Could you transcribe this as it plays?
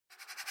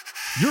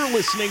You're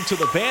listening to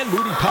the Van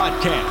Moody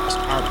Podcast.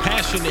 Our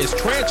passion is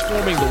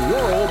transforming the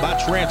world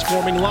by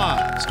transforming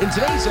lives. In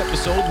today's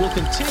episode, we'll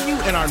continue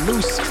in our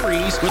new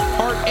series with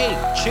Part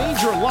 8,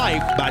 Change Your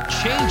Life by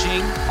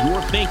Changing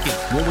Your Thinking.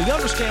 When we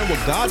understand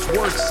what God's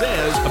Word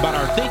says about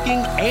our thinking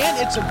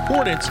and its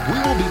importance, we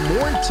will be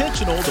more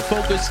intentional to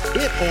focus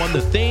it on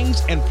the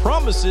things and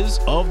promises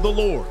of the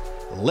Lord.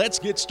 Let's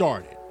get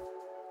started.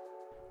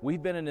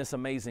 We've been in this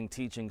amazing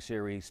teaching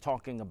series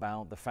talking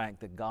about the fact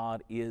that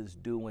God is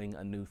doing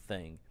a new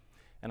thing.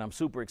 And I'm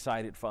super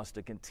excited for us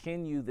to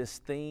continue this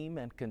theme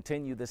and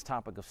continue this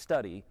topic of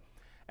study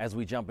as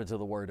we jump into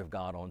the Word of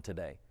God on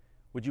today.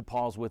 Would you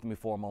pause with me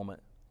for a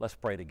moment? Let's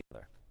pray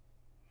together.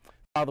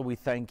 Father, we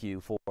thank you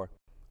for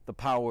the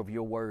power of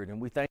your Word. And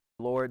we thank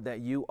you, Lord,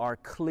 that you are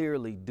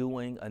clearly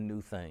doing a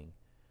new thing.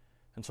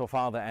 And so,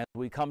 Father, as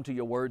we come to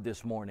your Word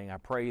this morning, I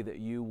pray that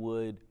you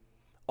would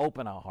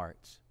open our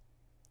hearts.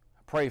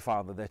 Pray,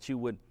 Father, that you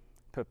would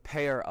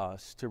prepare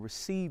us to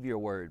receive your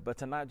word, but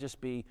to not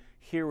just be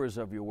hearers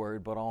of your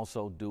word, but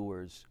also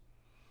doers.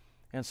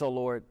 And so,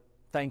 Lord,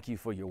 thank you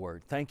for your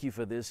word. Thank you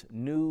for this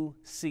new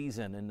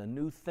season and the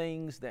new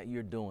things that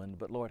you're doing.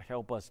 But, Lord,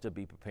 help us to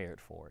be prepared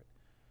for it.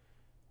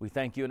 We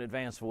thank you in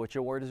advance for what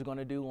your word is going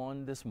to do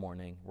on this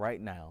morning,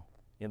 right now.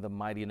 In the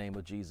mighty name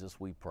of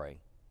Jesus, we pray.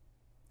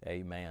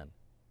 Amen.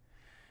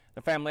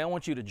 Now, family, I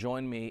want you to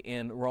join me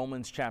in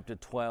Romans chapter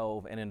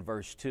 12 and in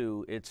verse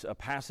 2. It's a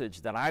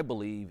passage that I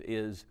believe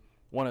is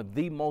one of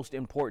the most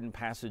important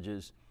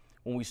passages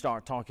when we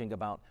start talking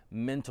about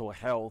mental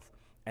health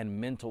and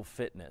mental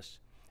fitness.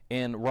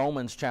 In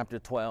Romans chapter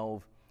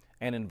 12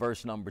 and in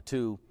verse number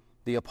 2,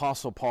 the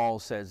Apostle Paul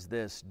says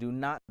this: "Do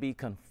not be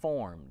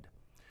conformed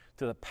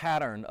to the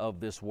pattern of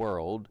this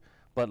world,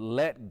 but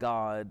let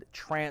God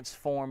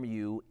transform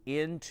you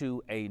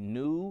into a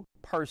new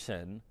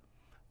person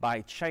by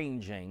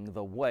changing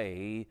the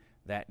way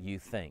that you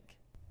think."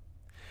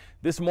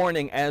 This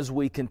morning, as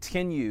we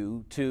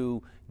continue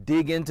to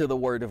dig into the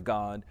Word of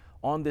God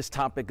on this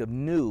topic of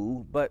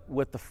new, but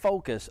with the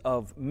focus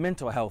of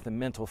mental health and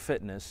mental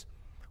fitness,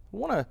 we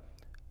want to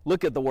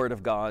look at the Word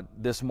of God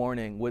this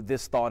morning with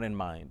this thought in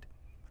mind: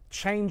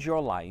 change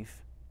your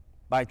life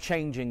by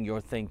changing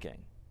your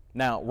thinking.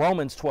 Now,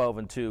 Romans 12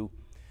 and 2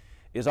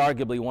 is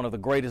arguably one of the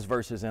greatest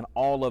verses in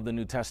all of the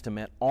New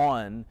Testament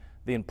on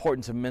the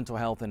importance of mental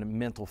health and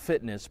mental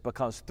fitness,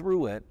 because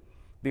through it,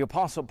 the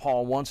Apostle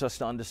Paul wants us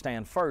to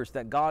understand first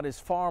that God is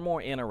far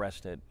more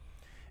interested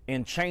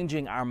in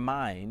changing our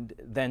mind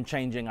than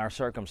changing our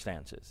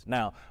circumstances.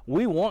 Now,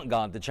 we want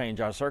God to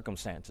change our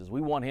circumstances. We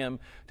want Him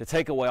to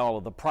take away all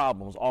of the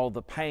problems, all of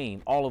the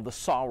pain, all of the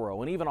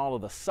sorrow, and even all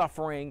of the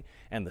suffering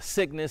and the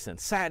sickness and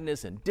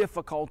sadness and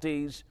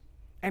difficulties.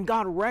 And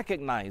God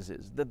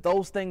recognizes that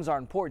those things are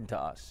important to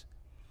us.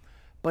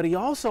 But He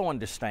also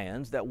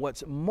understands that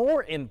what's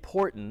more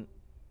important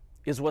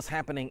is what's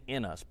happening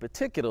in us,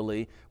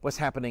 particularly what's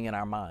happening in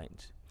our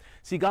minds.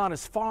 See, God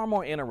is far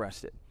more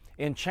interested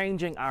in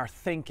changing our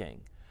thinking,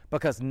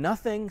 because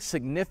nothing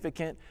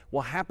significant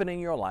will happen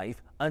in your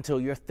life until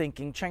your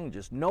thinking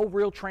changes. No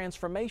real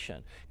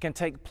transformation can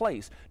take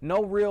place.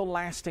 No real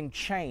lasting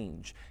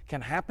change can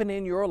happen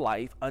in your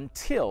life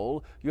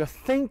until your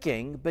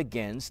thinking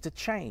begins to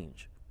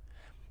change.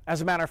 As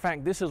a matter of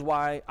fact, this is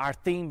why our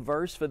theme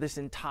verse for this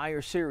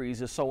entire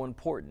series is so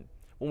important.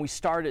 When we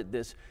started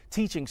this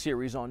teaching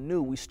series on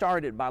new, we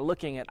started by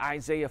looking at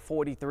Isaiah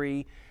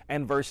 43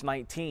 and verse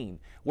 19,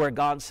 where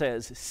God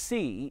says,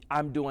 "See,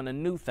 I'm doing a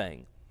new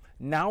thing.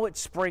 Now it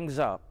springs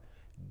up.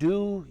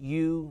 Do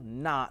you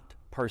not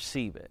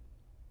perceive it?"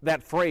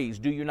 That phrase,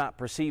 "do you not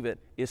perceive it,"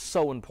 is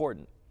so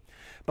important,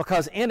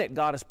 because in it,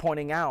 God is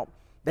pointing out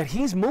that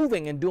He's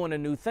moving and doing a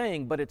new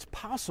thing, but it's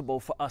possible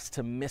for us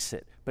to miss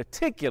it,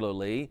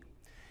 particularly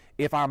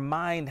if our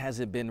mind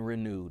hasn't been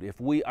renewed, if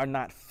we are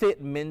not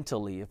fit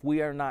mentally, if we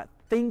are not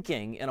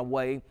thinking in a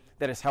way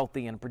that is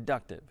healthy and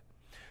productive.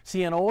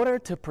 See, in order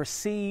to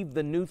perceive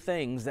the new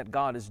things that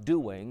God is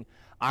doing,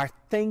 our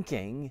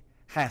thinking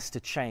has to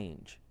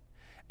change.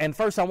 And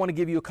first, I want to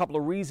give you a couple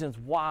of reasons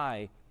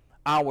why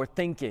our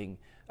thinking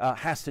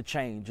has to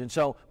change. And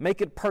so make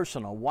it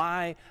personal,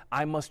 why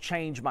I must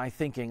change my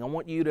thinking. I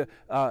want you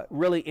to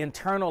really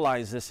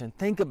internalize this and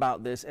think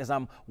about this as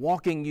I'm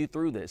walking you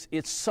through this.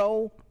 It's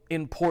so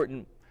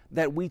important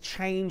that we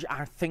change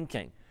our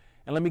thinking.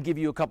 And let me give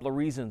you a couple of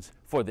reasons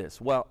for this.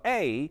 Well,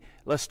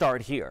 let's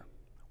start here.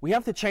 We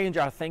have to change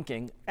our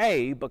thinking,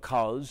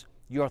 because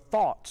your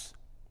thoughts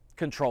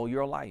control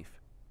your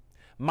life.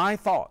 My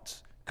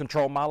thoughts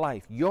control my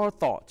life. Your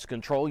thoughts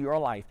control your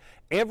life.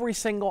 Every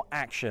single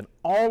action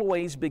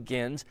always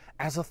begins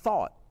as a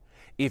thought.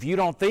 If you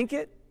don't think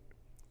it,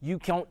 you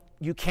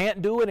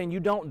can't do it, and you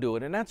don't do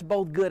it. And that's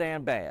both good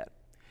and bad.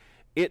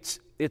 It's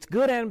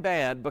good and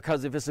bad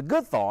because if it's a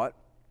good thought,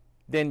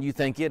 then you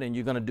think it and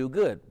you're going to do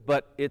good.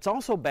 But it's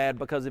also bad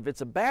because if it's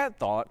a bad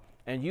thought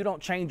and you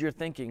don't change your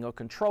thinking or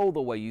control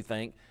the way you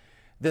think,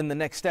 then the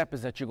next step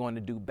is that you're going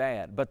to do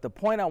bad. But the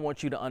point I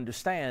want you to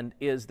understand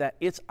is that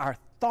it's our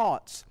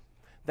thoughts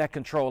that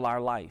control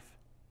our life.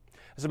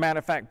 As a matter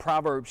of fact,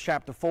 Proverbs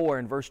chapter 4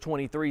 and verse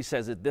 23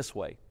 says it this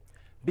way: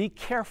 be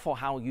careful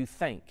how you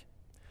think.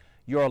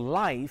 Your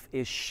life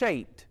is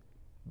shaped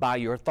by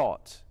your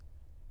thoughts.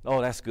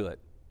 Oh, that's good.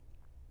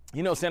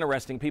 You know, it's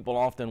interesting. People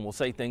often will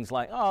say things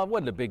like, oh, it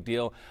wasn't a big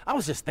deal. I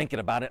was just thinking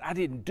about it. I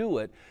didn't do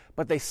it.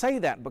 But they say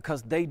that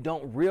because they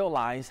don't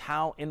realize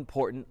how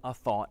important a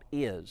thought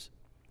is.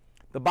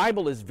 The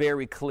Bible is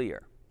very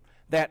clear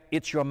that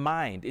it's your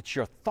mind, it's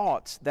your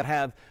thoughts that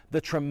have the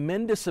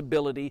tremendous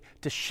ability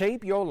to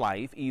shape your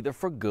life either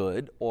for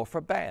good or for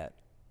bad.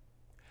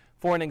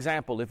 For an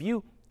example, if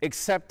you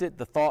accepted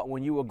the thought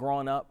when you were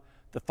growing up,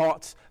 the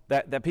thoughts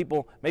that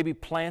people maybe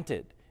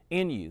planted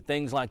in you,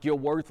 things like you're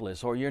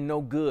worthless or you're no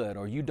good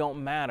or you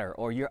don't matter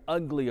or you're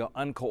ugly or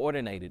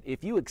uncoordinated,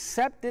 if you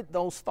accepted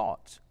those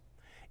thoughts,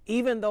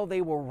 even though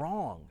they were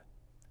wrong,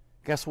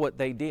 guess what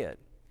they did?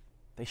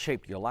 They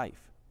shaped your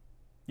life.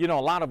 You know,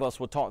 a lot of us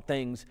were taught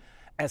things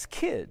as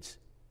kids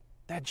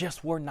that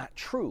just were not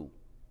true.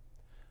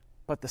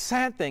 But the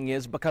sad thing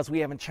is, because we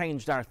haven't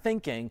changed our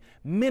thinking,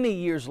 many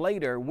years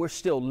later, we're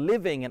still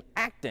living and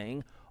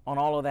acting on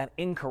all of that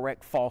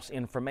incorrect, false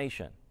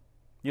information.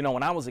 You know,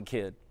 when I was a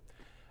kid,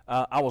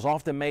 I was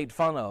often made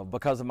fun of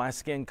because of my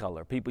skin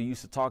color. People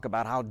used to talk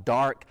about how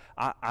dark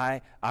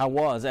I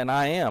was, and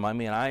I am. I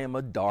mean, I am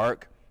a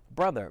dark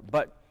brother.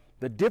 But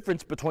the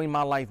difference between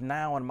my life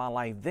now and my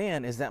life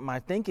then is that my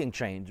thinking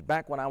changed.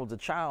 Back when I was a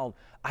child,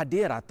 I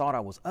thought I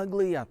was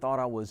ugly. I thought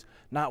I was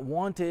not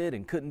wanted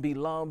and couldn't be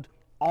loved,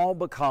 all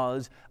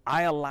because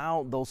I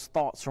allowed those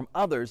thoughts from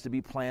others to be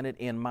planted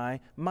in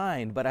my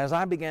mind. But as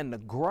I began to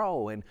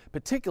grow, and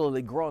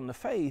particularly grow in the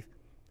faith,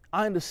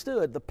 I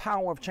understood the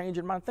power of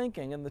changing my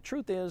thinking. And the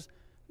truth is,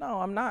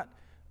 no, I'm not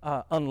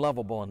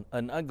unlovable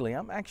and ugly.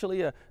 I'm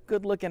actually a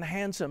good-looking,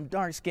 handsome,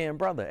 dark-skinned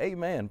brother.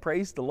 Amen.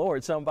 Praise the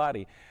Lord,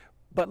 somebody.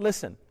 But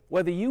listen,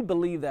 whether you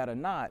believe that or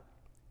not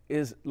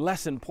is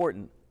less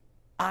important.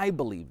 I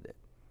believed it,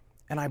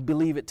 and I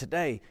believe it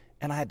today,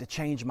 and I had to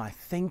change my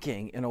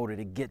thinking in order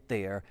to get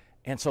there.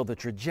 And so the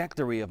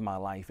trajectory of my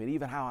life and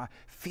even how I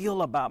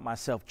feel about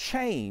myself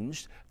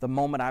changed the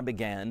moment I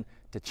began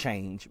to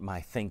change my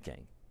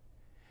thinking.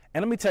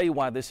 And let me tell you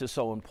why this is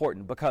so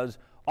important, because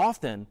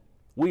often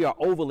we are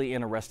overly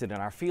interested in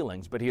our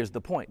feelings. But here's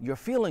the point. Your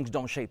feelings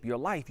don't shape your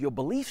life. Your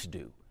beliefs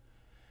do.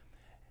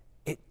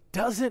 It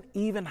doesn't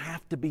even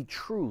have to be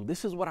true.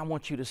 This is what I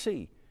want you to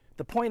see.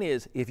 The point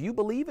is, if you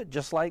believe it,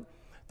 just like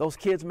those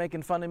kids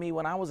making fun of me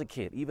when I was a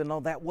kid, even though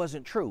that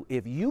wasn't true,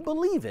 if you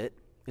believe it,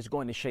 it's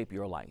going to shape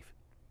your life.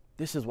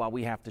 This is why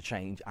we have to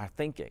change our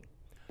thinking.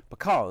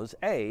 Because,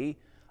 A,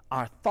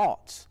 our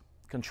thoughts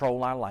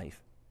control our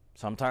life,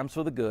 sometimes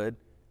for the good,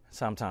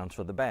 sometimes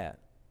for the bad.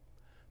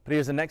 But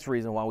here's the next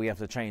reason why we have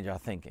to change our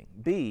thinking.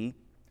 B,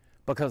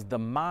 because the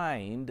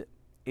mind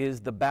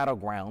is the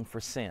battleground for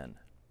sin.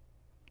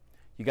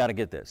 You got to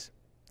get this.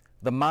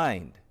 The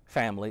mind,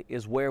 family,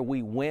 is where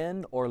we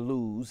win or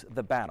lose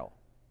the battle.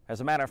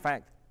 As a matter of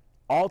fact,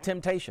 all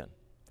temptation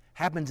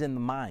happens in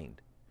the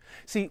mind.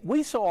 See,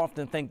 we so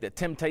often think that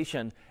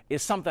temptation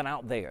is something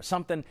out there,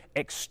 something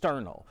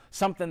external,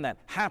 something that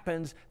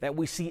happens that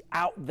we see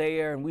out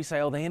there and we say,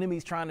 oh, the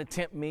enemy's trying to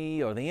tempt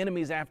me or the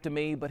enemy's after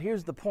me. But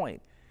here's the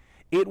point.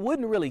 It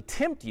wouldn't really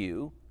tempt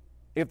you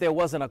if there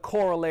wasn't a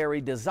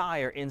corollary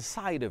desire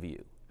inside of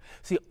you.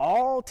 See,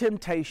 all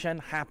temptation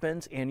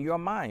happens in your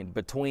mind,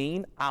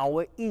 between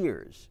our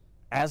ears.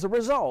 As a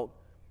result,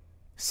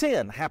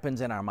 sin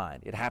happens in our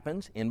mind. It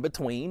happens in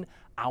between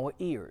our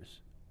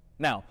ears.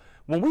 Now,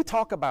 when we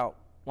talk about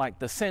like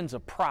the sins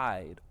of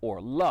pride or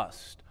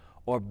lust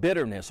or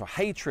bitterness or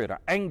hatred or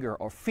anger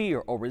or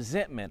fear or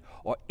resentment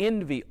or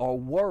envy or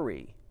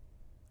worry,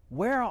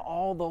 where are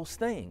all those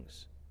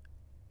things?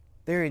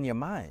 They're in your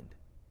mind.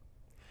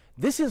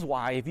 This is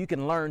why if you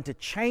can learn to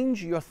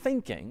change your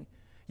thinking,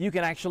 you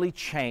can actually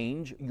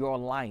change your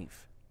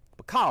life,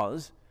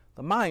 because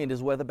the mind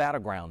is where the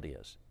battleground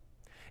is.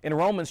 In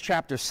Romans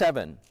chapter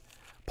 7,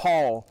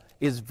 Paul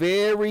is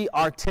very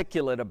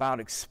articulate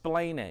about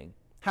explaining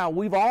how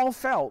we've all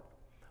felt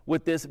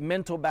with this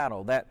mental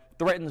battle that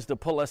threatens to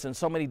pull us in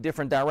so many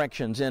different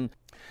directions. In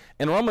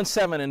Romans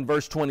 7 and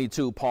verse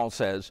 22, Paul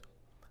says,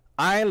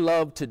 I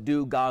love to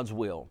do God's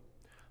will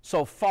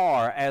so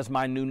far as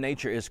my new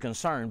nature is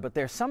concerned, but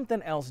there's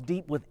something else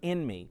deep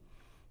within me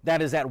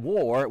that is at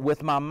war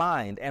with my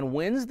mind and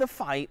wins the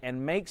fight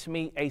and makes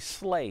me a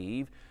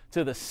slave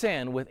to the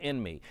sin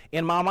within me.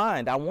 In my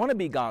mind, I want to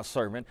be God's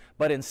servant,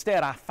 but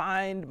instead I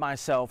find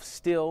myself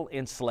still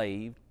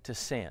enslaved to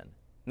sin.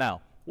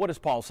 Now, what is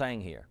Paul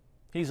saying here?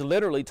 He's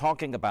literally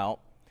talking about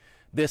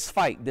this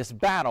fight, this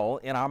battle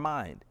in our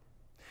mind.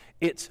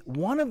 It's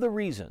one of the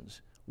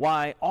reasons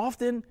why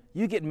often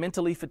you get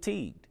mentally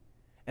fatigued.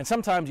 And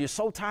sometimes you're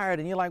so tired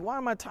and you're like, why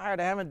am I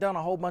tired? I haven't done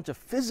a whole bunch of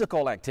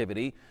physical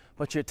activity,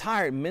 but you're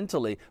tired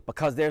mentally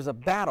because there's a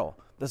battle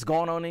that's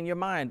going on in your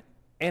mind.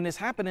 And it's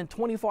happening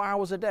 24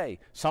 hours a day.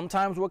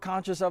 Sometimes we're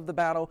conscious of the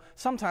battle.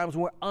 Sometimes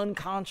we're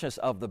unconscious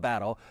of the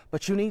battle.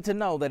 But you need to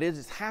know that it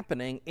is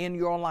happening in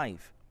your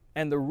life.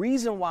 And the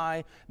reason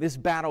why this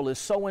battle is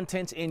so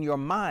intense in your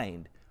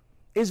mind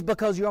is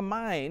because your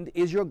mind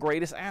is your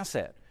greatest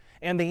asset.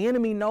 And the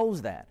enemy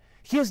knows that.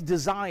 His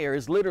desire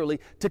is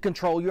literally to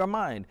control your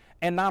mind.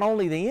 And not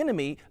only the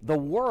enemy, the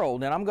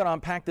world, and I'm going to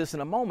unpack this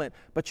in a moment,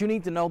 but you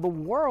need to know the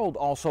world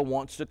also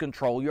wants to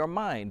control your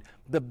mind.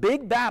 The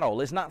big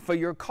battle is not for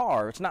your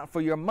car. It's not for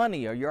your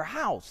money or your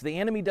house. The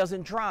enemy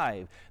doesn't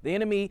drive. The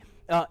enemy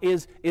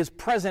is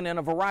present in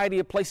a variety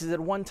of places at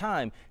one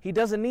time. He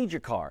doesn't need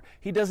your car.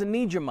 He doesn't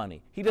need your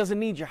money. He doesn't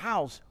need your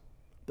house.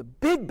 The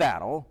big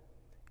battle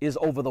is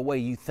over the way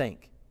you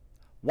think.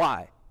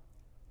 Why?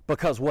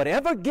 Because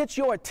whatever gets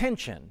your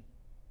attention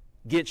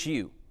gets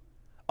you.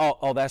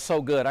 Oh, that's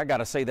so good. I got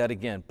to say that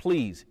again.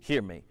 Please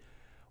hear me.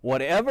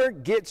 Whatever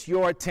gets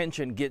your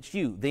attention gets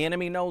you. The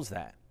enemy knows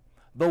that.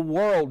 The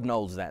world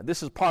knows that.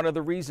 This is part of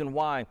the reason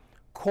why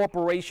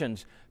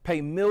corporations pay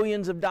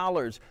millions of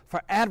dollars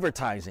for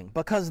advertising,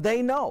 because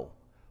they know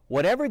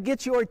whatever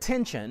gets your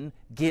attention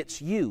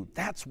gets you.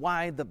 That's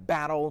why the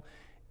battle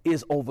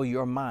is over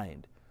your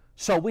mind.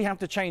 So we have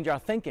to change our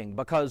thinking,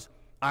 because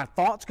our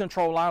thoughts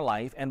control our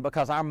life, and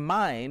because our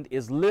mind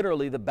is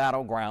literally the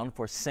battleground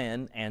for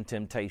sin and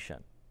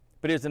temptation.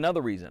 But here's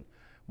another reason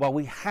why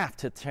we have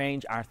to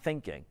change our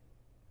thinking,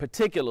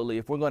 particularly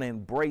if we're going to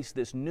embrace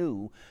this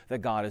new that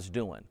God is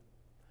doing.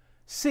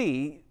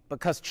 See,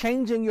 because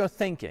changing your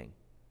thinking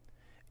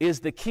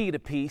is the key to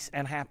peace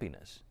and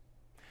happiness.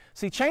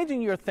 See,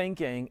 changing your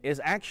thinking is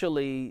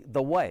actually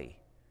the way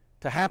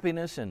to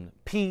happiness and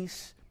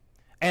peace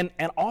and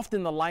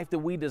often the life that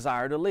we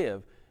desire to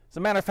live. As a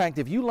matter of fact,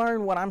 if you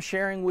learn what I'm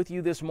sharing with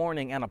you this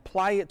morning and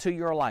apply it to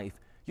your life,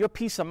 your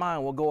peace of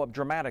mind will go up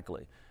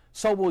dramatically.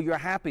 So will your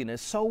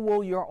happiness, so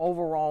will your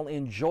overall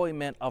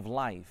enjoyment of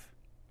life.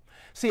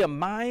 See, a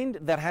mind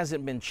that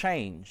hasn't been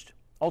changed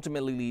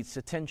ultimately leads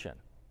to tension.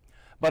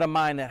 But a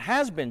mind that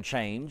has been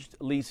changed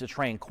leads to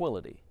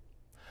tranquility.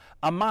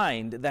 A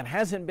mind that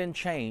hasn't been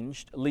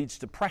changed leads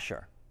to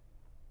pressure,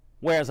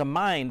 whereas a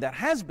mind that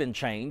has been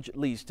changed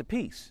leads to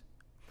peace.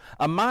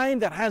 A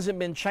mind that hasn't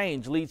been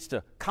changed leads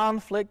to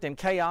conflict and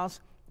chaos,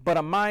 but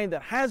a mind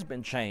that has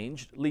been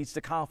changed leads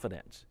to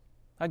confidence.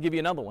 I'll give you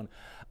another one.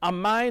 A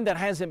mind that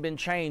hasn't been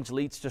changed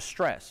leads to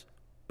stress,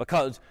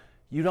 because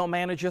you don't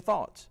manage your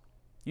thoughts.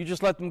 You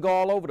just let them go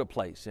all over the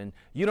place, and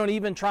you don't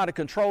even try to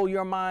control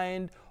your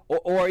mind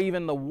or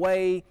even the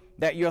way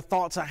that your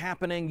thoughts are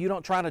happening. You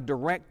don't try to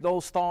direct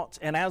those thoughts,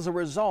 and as a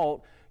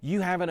result, you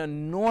have an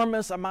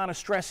enormous amount of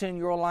stress in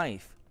your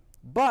life.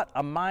 But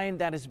a mind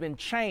that has been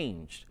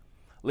changed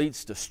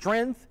leads to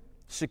strength,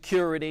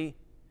 security,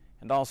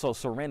 and also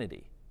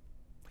serenity.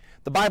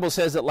 The Bible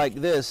says it like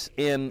this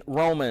in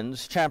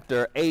Romans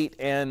chapter 8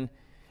 and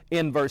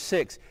in verse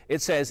 6.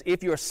 It says,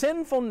 if your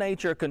sinful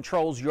nature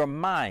controls your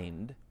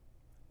mind,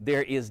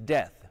 there is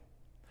death.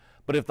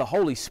 But if the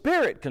Holy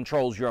Spirit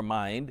controls your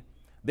mind,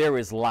 there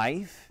is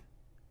life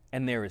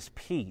and there is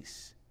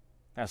peace.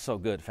 That's so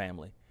good,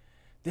 family.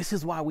 This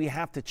is why we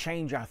have to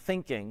change our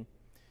thinking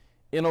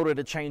in order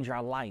to change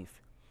our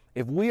life.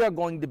 If we are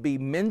going to be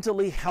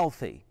mentally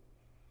healthy,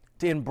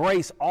 to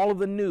embrace all of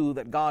the new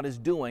that God is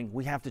doing,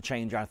 we have to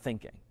change our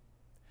thinking.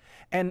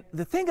 And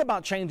the thing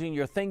about changing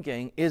your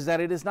thinking is that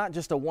it is not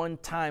just a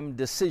one-time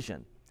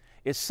decision.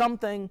 It's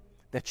something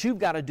that you've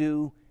got to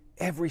do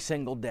every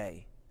single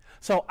day.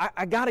 So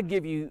I got to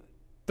give you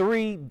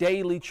 3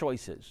 daily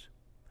choices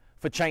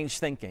for change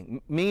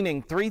thinking,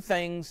 meaning 3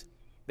 things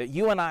that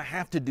you and I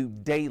have to do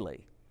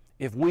daily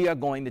if we are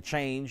going to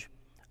change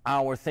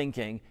our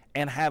thinking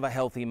and have a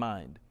healthy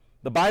mind.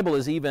 The Bible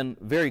is even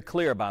very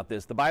clear about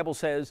this. The Bible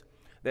says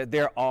that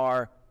there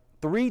are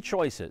 3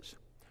 choices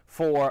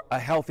for a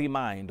healthy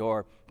mind,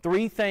 or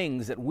 3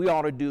 things that we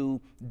ought to do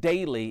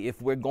daily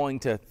if we're going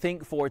to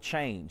think for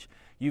change.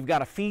 You've got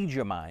to feed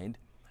your mind,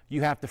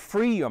 you have to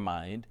free your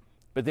mind,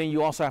 but then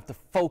you also have to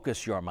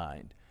focus your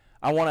mind.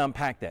 I want to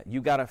unpack that.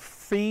 You've got to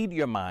feed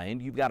your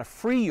mind, you've got to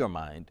free your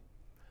mind,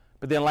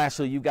 but then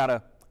lastly, you've got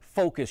to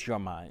focus your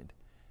mind.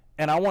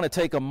 And I want to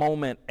take a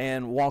moment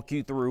and walk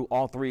you through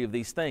all 3 of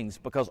these things,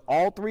 because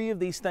all 3 of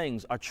these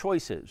things are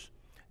choices,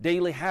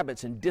 daily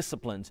habits and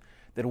disciplines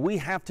that we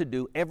have to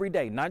do every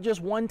day, not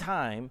just one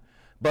time,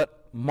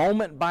 but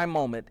moment by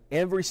moment,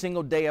 every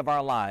single day of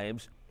our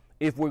lives,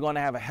 if we're going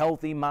to have a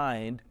healthy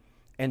mind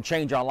and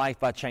change our life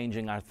by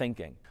changing our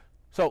thinking.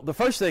 So the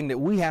first thing that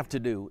we have to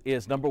do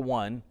is, number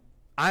 1,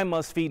 I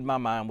must feed my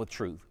mind with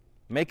truth.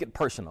 Make it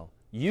personal.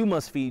 You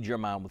must feed your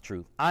mind with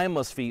truth. I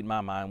must feed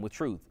my mind with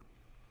truth.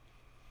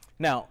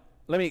 Now,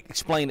 let me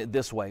explain it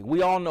this way.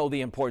 We all know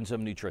the importance of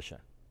nutrition.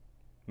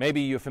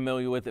 Maybe you're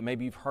familiar with it.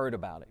 Maybe you've heard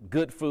about it.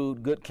 Good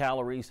food, good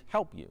calories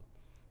help you.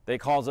 They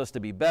cause us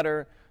to be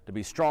better, to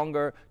be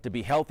stronger, to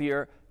be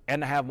healthier,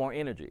 and to have more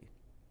energy.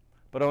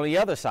 But on the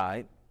other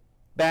side,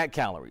 bad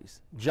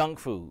calories, junk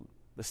food,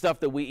 the stuff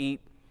that we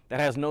eat that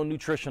has no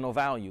nutritional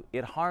value,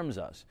 it harms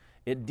us.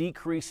 It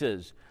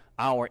decreases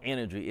our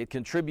energy. It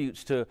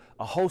contributes to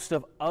a host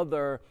of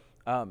other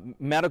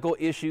medical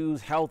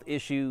issues, health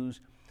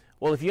issues.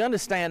 Well, if you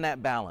understand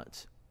that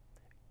balance,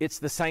 it's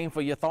the same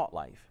for your thought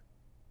life.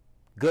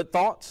 Good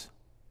thoughts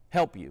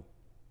help you.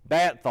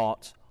 Bad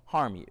thoughts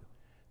harm you.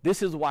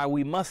 This is why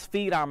we must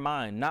feed our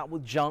mind, not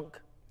with junk,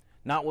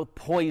 not with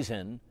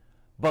poison,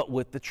 but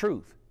with the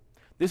truth.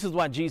 This is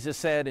why Jesus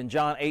said in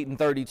John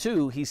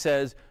 8:32, he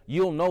says,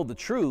 you'll know the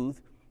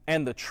truth,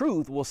 and the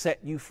truth will set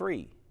you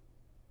free.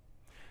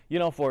 You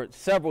know, for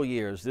several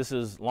years, this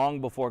is long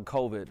before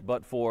COVID,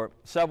 but for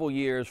several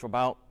years, for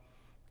about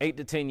 8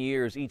 to 10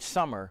 years, each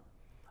summer,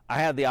 I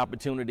had the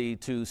opportunity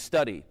to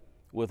study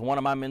with one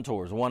of my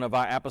mentors, one of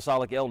our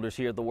apostolic elders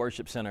here at the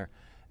Worship Center.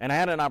 And I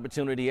had an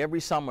opportunity every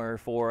summer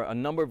for a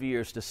number of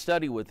years to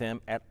study with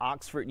him at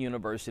Oxford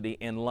University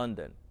in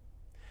London.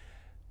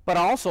 But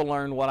I also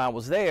learned while I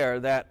was there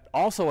that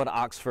also at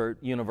Oxford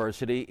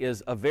University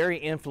is a very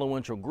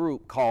influential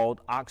group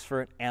called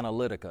Oxford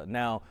Analytica.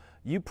 Now,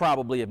 you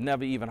probably have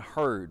never even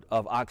heard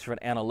of Oxford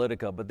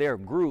Analytica, but they're a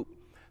group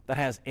that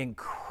has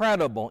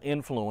incredible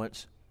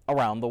influence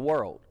around the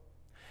world.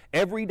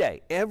 Every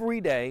day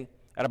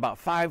at about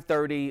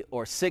 5:30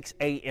 or 6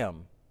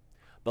 a.m.,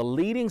 the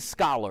leading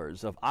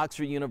scholars of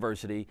Oxford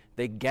University,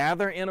 they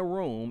gather in a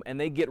room and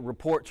they get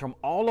reports from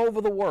all over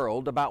the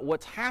world about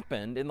what's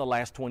happened in the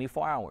last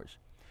 24 hours.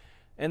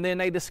 And then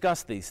they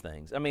discuss these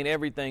things. I mean,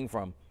 everything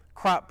from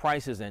crop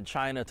prices in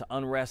China to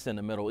unrest in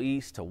the Middle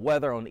East to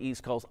weather on the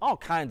East Coast, all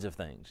kinds of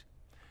things.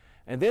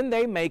 And then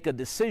they make a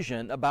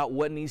decision about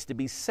what needs to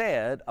be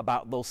said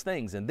about those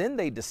things. And then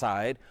they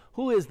decide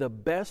who is the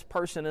best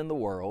person in the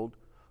world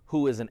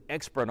who is an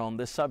expert on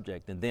this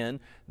subject. And then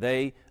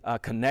they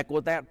connect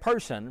with that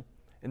person,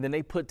 and then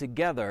they put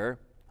together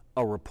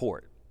a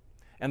report.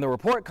 And the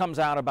report comes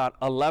out about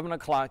 11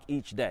 o'clock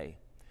each day.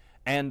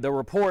 And the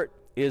report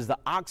is the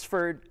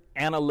Oxford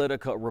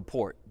Analytica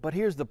report. But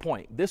here's the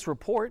point. This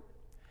report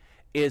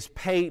is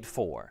paid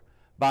for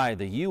by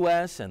the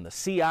U.S. and the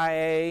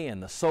CIA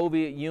and the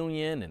Soviet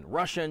Union and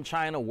Russia and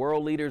China,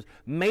 world leaders.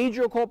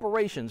 Major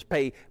corporations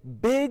pay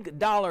big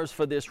dollars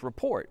for this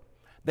report.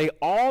 They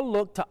all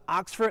look to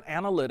Oxford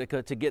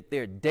Analytica to get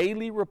their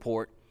daily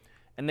report,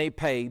 and they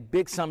pay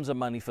big sums of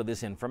money for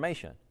this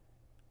information.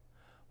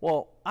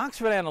 Well,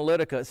 Oxford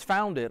Analytica is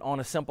founded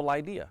on a simple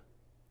idea,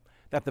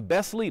 that the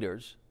best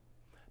leaders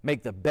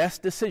make the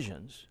best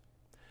decisions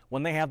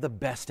when they have the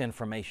best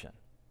information.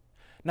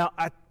 Now,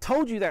 I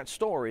told you that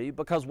story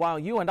because while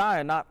you and I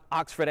are not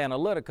Oxford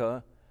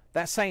Analytica,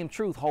 that same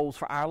truth holds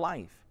for our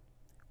life.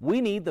 We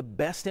need the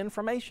best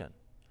information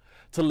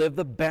to live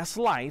the best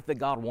life that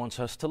God wants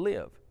us to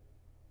live.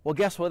 Well,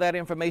 guess what that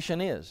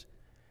information is?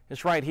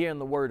 It's right here in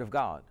the Word of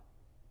God.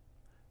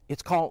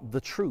 It's called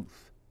the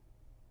truth.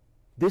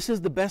 This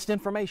is the best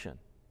information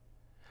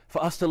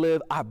for us to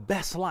live our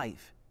best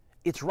life.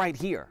 It's right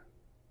here.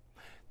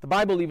 The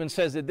Bible even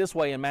says it this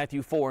way in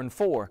Matthew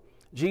 4:4.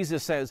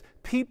 Jesus says,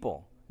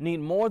 people need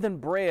more than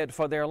bread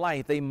for their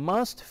life. They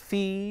must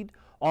feed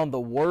on the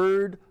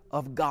Word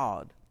of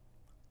God.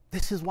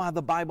 This is why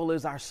the Bible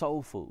is our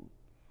soul food.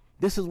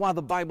 This is why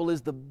the Bible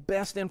is the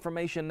best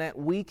information that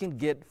we can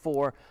get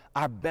for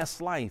our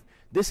best life.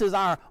 This is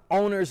our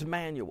owner's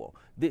manual.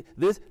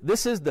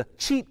 This is the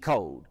cheat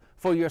code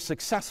for your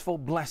successful,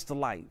 blessed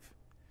life.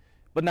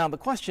 But now the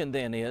question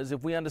then is,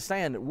 if we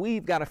understand that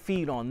we've got to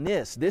feed on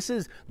this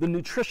is the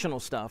nutritional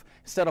stuff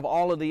instead of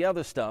all of the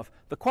other stuff,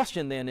 the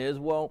question then is,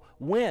 well,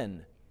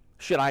 when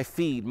should I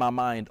feed my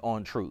mind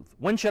on truth?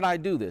 When should I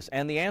do this?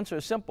 And the answer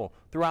is simple,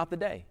 throughout the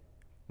day,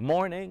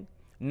 morning,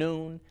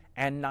 noon,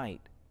 and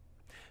night.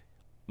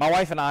 My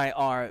wife and I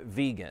are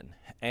vegan,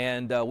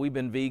 and we've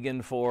been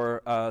vegan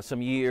for some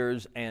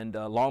years, and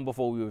long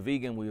before we were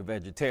vegan, we were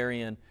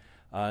vegetarian.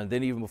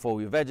 Then even before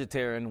we were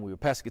vegetarian, we were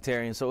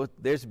pescatarian. So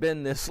there's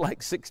been this like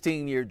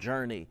 16-year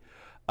journey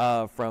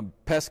from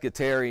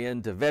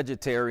pescatarian to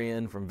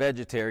vegetarian, from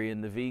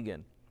vegetarian to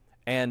vegan.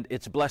 And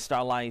it's blessed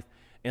our life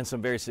in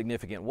some very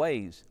significant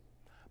ways.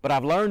 But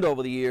I've learned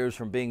over the years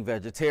from being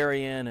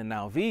vegetarian and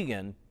now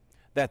vegan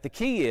that the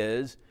key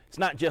is, it's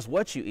not just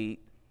what you eat,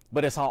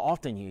 but it's how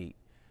often you eat.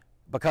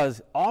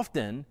 Because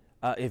often,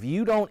 if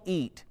you don't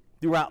eat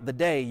throughout the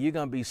day, you're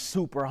going to be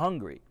super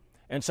hungry.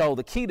 And so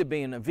the key to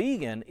being a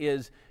vegan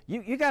is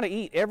you got to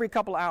eat every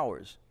couple of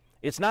hours.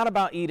 It's not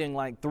about eating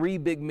like 3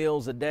 big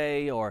meals a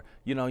day, or,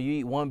 you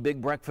eat one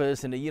big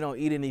breakfast and then you don't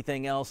eat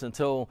anything else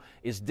until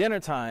it's dinner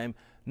time.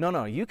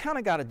 No, you kind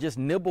of got to just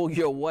nibble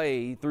your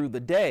way through the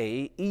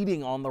day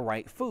eating on the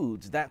right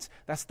foods. That's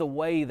the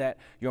way that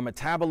your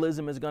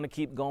metabolism is going to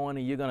keep going,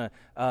 and you're going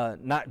to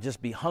not just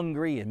be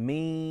hungry and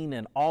mean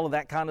and all of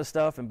that kind of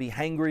stuff and be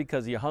hangry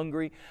because you're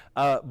hungry.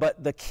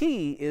 But the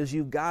key is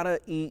you've got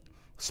to eat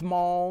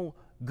small,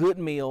 good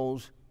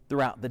meals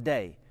throughout the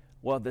day.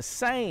 Well, the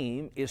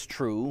same is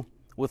true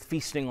with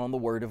feasting on the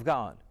Word of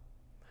God.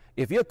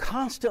 If you're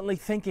constantly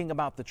thinking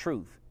about the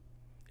truth,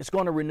 it's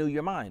going to renew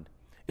your mind.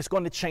 It's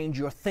going to change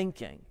your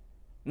thinking,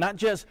 not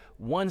just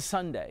one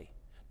Sunday,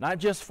 not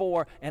just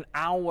for an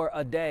hour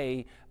a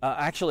day,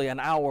 actually an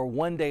hour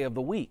one day of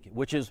the week,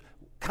 which is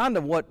kind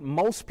of what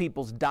most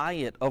people's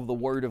diet of the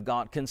Word of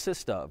God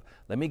consists of.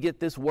 Let me get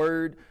this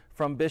word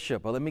from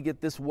Bishop, or let me get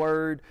this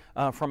word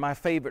from my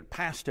favorite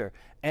pastor.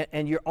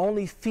 And you're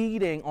only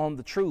feeding on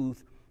the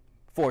truth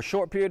for a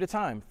short period of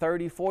time,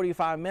 30,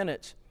 45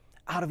 minutes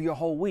out of your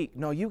whole week.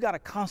 No, you got to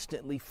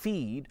constantly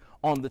feed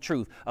on the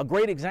truth. A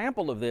great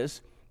example of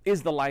this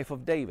is the life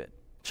of David.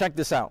 Check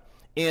this out.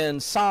 In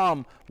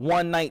Psalm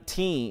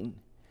 119,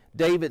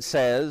 David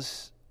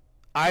says,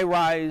 I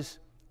rise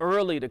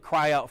early to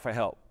cry out for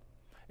help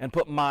and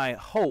put my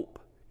hope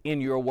in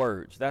your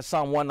words. That's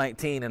Psalm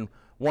 119 and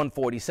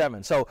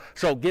 147. So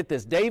get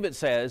this. David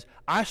says,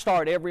 I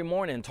start every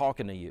morning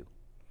talking to you.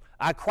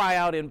 I cry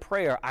out in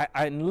prayer.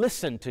 I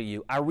listen to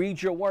you. I read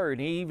your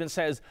word. He even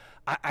says,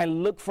 I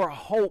look for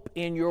hope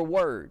in your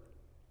word.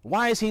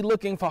 Why is he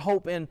looking for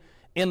hope in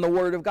the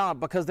word of God?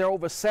 Because there are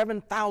over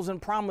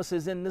 7,000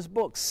 promises in this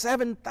book,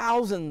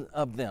 7,000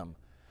 of them.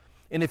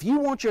 And if you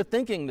want your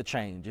thinking to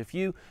change, if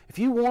you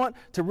want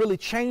to really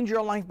change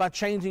your life by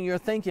changing your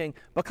thinking,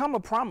 become a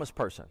promise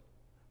person.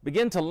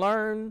 Begin to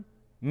learn,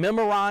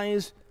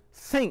 memorize,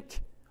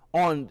 think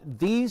on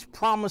these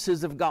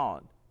promises of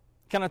God.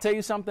 Can I tell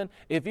you something?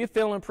 If you're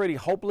feeling pretty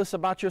hopeless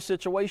about your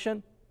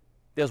situation,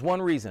 there's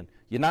one reason.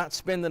 You're not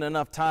spending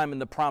enough time in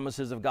the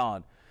promises of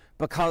God,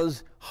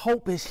 because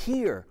hope is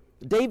here.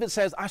 David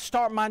says, I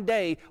start my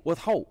day with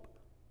hope.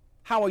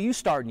 How are you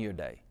starting your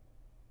day?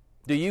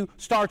 Do you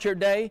start your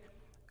day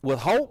with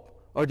hope?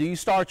 Or do you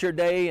start your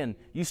day and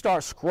you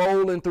start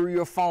scrolling through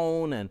your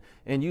phone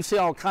and you see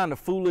all kind of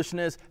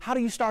foolishness? How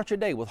do you start your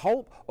day? With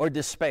hope or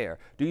despair?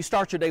 Do you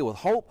start your day with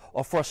hope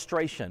or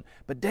frustration?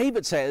 But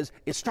David says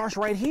it starts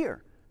right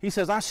here. He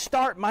says, I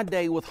start my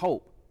day with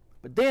hope.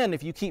 But then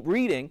if you keep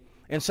reading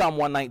in Psalm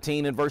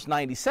 119 and verse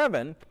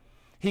 97,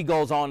 he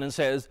goes on and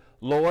says,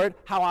 Lord,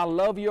 how I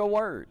love your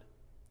word.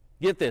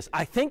 Get this,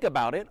 I think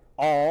about it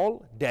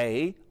all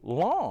day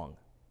long.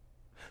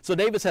 So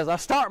David says, I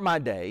start my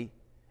day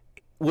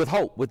with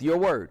hope, with your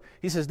word.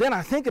 He says, then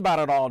I think about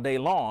it all day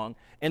long.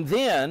 And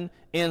then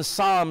in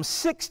Psalm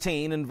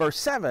 16 and verse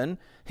 7,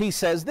 he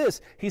says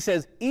this. He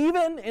says,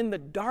 even in the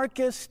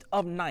darkest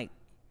of night,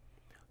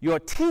 your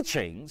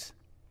teachings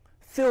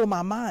fill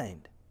my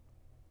mind.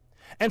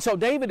 And so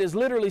David is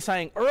literally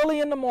saying, early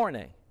in the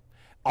morning,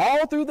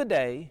 all through the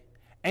day,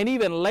 and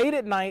even late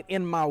at night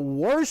in my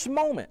worst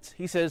moments,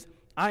 he says,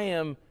 I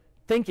am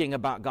thinking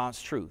about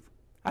God's truth.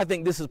 I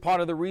think this is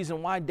part of the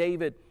reason why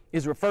David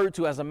is referred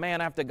to as a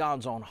man after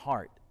God's own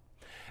heart.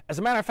 As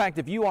a matter of fact,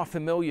 if you are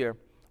familiar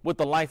with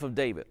the life of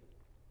David,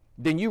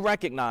 then you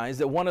recognize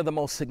that one of the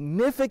most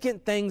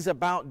significant things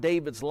about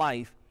David's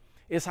life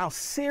is how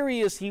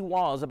serious he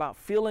was about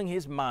filling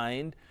his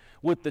mind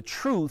with the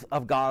truth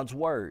of God's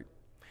word.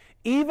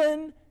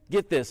 Even,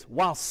 get this,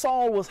 while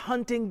Saul was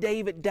hunting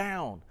David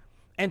down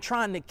and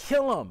trying to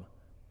kill him,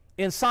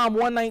 in Psalm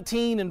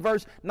 119 and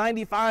verse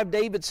 95,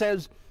 David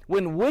says,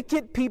 when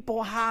wicked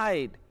people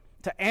hide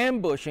to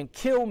ambush and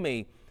kill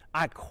me,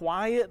 I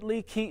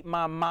quietly keep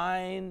my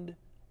mind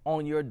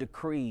on your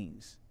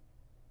decrees.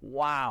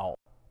 Wow.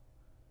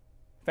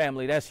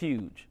 Family, that's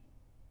huge.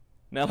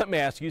 Now let me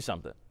ask you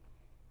something.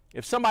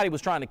 If somebody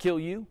was trying to kill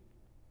you,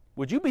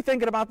 would you be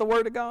thinking about the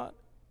word of God?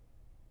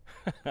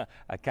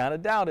 I kind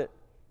of doubt it.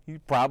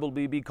 You'd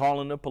probably be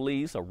calling the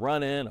police or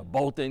running or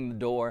bolting the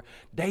door.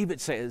 David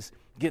says,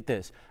 get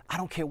this, I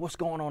don't care what's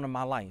going on in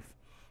my life.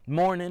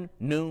 Morning,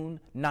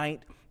 noon,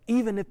 night,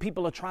 even if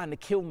people are trying to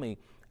kill me,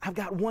 I've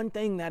got one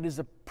thing that is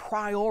a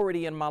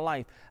priority in my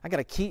life. I got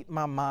to keep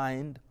my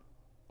mind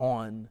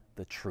on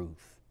the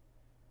truth.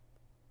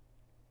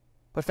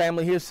 But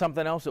family, here's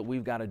something else that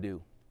we've got to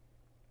do.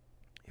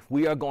 If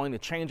we are going to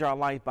change our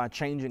life by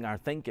changing our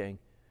thinking,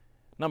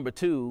 number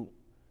two,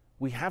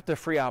 we have to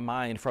free our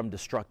mind from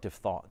destructive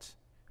thoughts.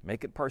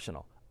 Make it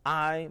personal.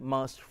 I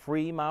must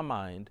free my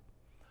mind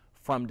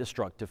from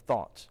destructive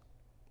thoughts.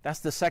 That's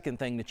the second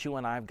thing that you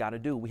and I have got to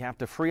do. We have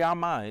to free our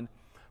mind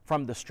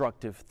from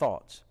destructive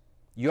thoughts.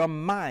 Your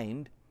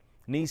mind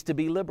needs to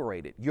be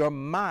liberated. Your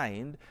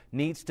mind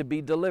needs to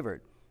be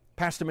delivered.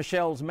 Pastor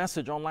Michelle's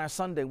message on last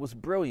Sunday was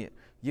brilliant.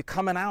 You're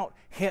coming out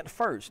head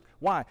first.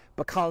 Why?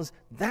 Because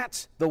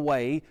that's the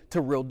way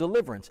to real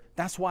deliverance.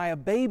 That's why a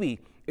baby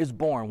is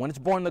born. When it's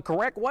born the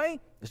correct way,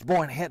 it's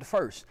born head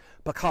first.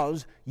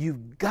 Because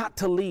you've got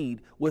to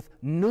lead with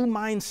new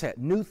mindset,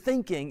 new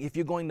thinking if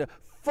you're going to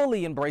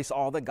fully embrace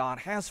all that God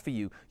has for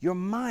you. Your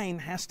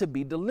mind has to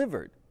be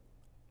delivered.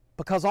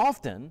 Because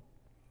often,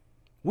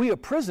 we are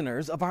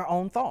prisoners of our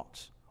own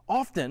thoughts.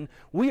 Often,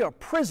 we are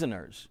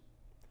prisoners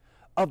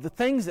of the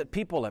things that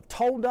people have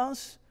told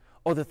us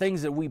or the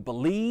things that we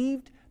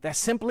believed that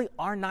simply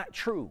are not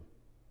true.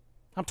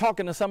 I'm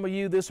talking to some of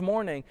you this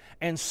morning,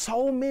 and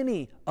so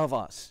many of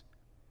us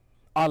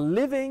are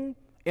living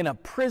in a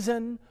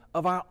prison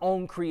of our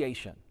own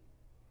creation.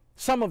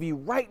 Some of you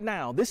right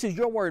now, this is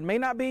your word, may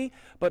not be,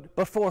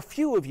 but for a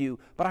few of you,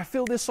 but I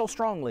feel this so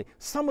strongly.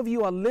 Some of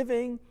you are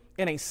living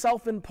in a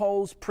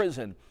self-imposed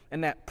prison,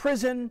 and that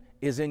prison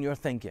is in your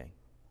thinking.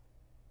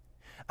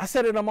 I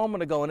said it a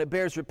moment ago, and it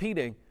bears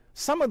repeating.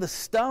 Some of the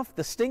stuff,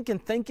 the stinking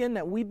thinking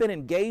that we've been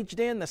engaged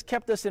in that's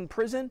kept us in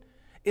prison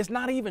is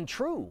not even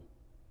true.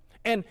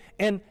 And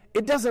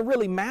it doesn't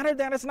really matter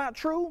that it's not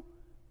true.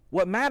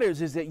 What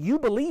matters is that you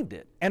believed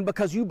it. And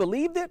because you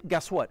believed it,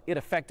 guess what? It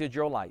affected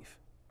your life.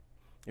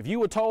 If you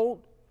were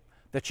told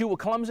that you were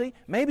clumsy,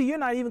 maybe you're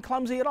not even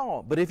clumsy at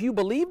all. But if you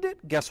believed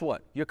it, guess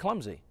what? You're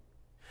clumsy.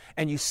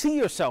 And you see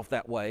yourself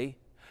that way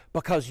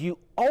because you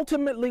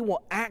ultimately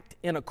will act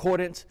in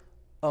accordance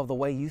of the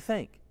way you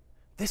think.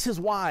 This is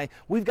why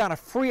we've got to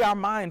free our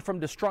mind from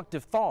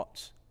destructive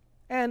thoughts.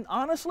 And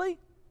honestly,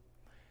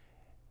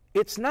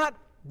 it's not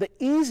the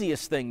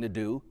easiest thing to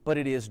do, but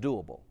it is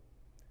doable.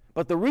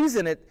 But the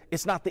reason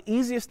it's not the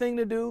easiest thing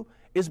to do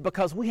is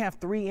because we have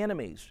three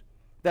enemies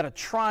that are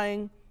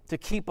trying to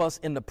keep us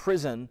in the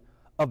prison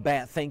of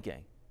bad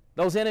thinking.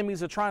 Those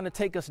enemies are trying to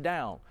take us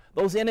down.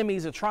 Those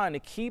enemies are trying to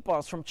keep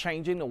us from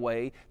changing the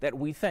way that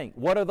we think.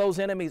 What are those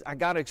enemies? I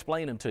got to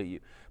explain them to you.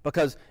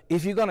 Because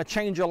if you're going to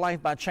change your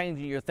life by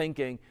changing your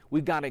thinking,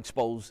 we've got to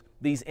expose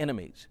these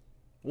enemies.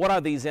 What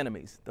are these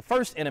enemies? The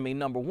first enemy,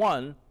 number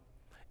one,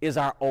 is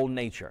our old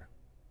nature.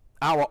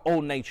 Our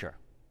old nature.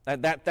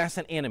 That's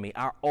an enemy,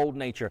 our old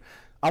nature.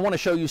 I want to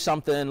show you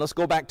something. Let's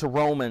go back to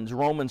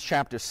Romans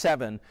chapter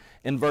 7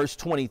 in verse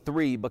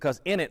 23,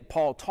 because in it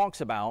Paul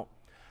talks about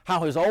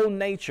how his old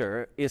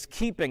nature is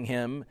keeping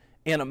him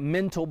in a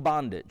mental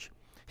bondage.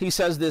 He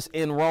says this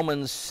in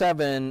Romans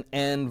 7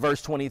 and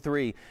verse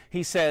 23.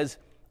 He says,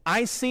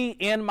 I see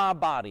in my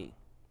body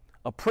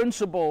a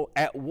principle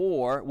at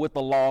war with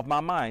the law of my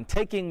mind,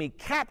 taking me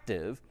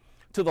captive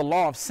to the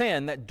law of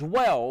sin that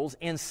dwells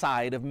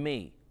inside of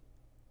me.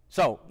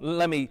 So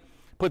let me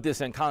put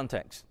this in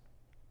context.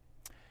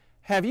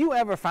 Have you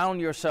ever found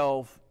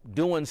yourself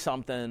doing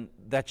something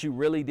that you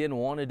really didn't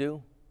want to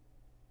do?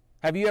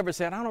 Have you ever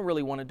said, I don't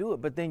really want to do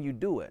it, but then you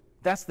do it?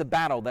 That's the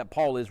battle that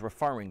Paul is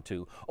referring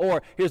to.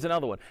 Or here's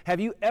another one.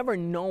 Have you ever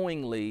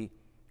knowingly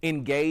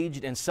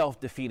engaged in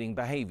self-defeating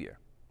behavior?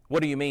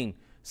 What do you mean,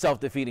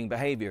 self-defeating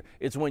behavior?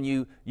 It's when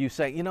you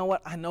say, you know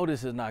what, I know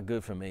this is not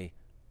good for me,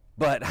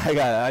 but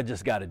I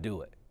just got to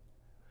do it.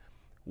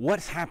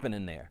 What's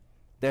happening there?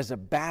 There's a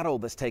battle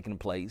that's taking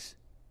place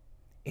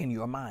in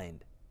your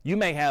mind. You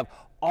may have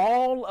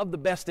all of the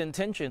best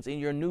intentions in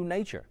your new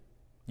nature.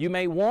 You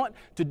may want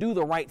to do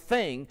the right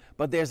thing,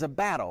 but there's a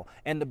battle.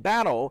 And the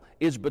battle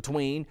is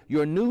between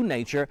your new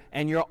nature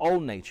and your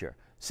old nature.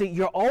 See,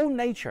 your old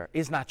nature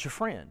is not your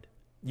friend.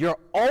 Your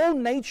old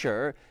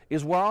nature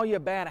is where all your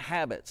bad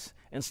habits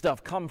and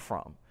stuff come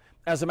from.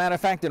 As a matter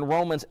of fact, in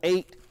Romans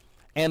 8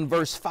 and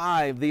verse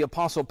 5, the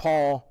Apostle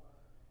Paul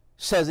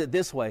says it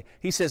this way.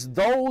 He says,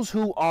 those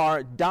who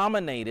are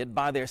dominated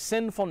by their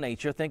sinful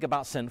nature think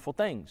about sinful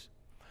things.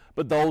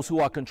 But those who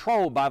are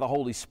controlled by the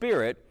Holy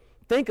Spirit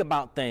think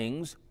about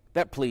things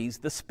that please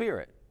the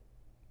Spirit.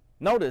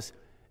 Notice,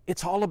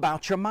 it's all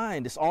about your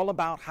mind. It's all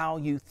about how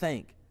you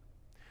think.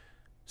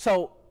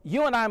 So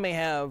you and I may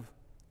have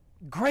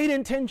great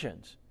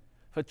intentions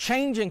for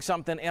changing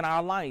something in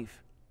our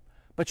life,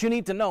 but you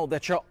need to know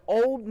that your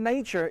old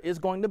nature is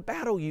going to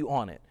battle you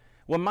on it.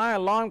 When my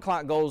alarm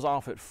clock goes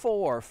off at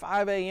 4 or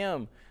 5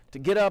 a.m. to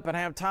get up and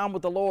have time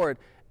with the Lord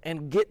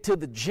and get to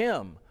the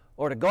gym,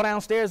 or to go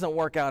downstairs and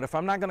work out, if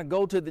I'm not going to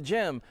go to the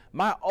gym,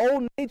 my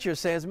old nature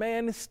says,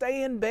 man,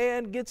 stay in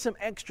bed, get some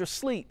extra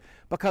sleep.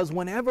 Because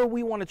whenever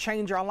we want to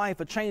change our life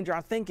or change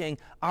our thinking,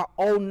 our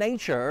old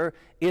nature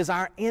is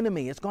our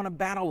enemy. It's going to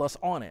battle us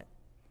on it.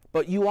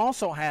 But you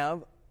also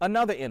have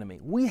another enemy.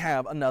 We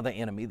have another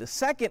enemy. The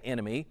second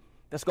enemy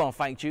that's going to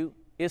fight you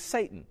is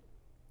Satan.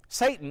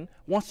 Satan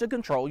wants to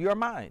control your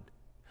mind.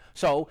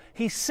 So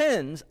he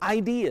sends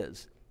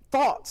ideas,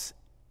 thoughts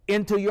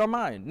into your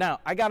mind. Now,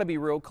 I got to be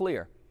real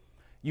clear.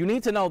 You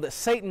need to know that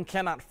Satan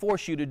cannot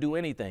force you to do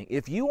anything.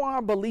 If you are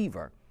a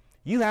believer,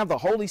 you have the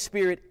Holy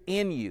Spirit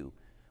in you,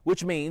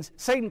 which means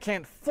Satan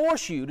can't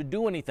force you to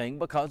do anything,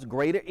 because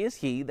greater is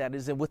he that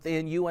is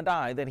within you and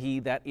I than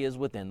he that is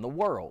within the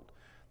world.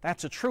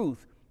 That's a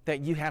truth that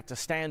you have to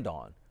stand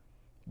on.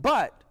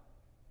 But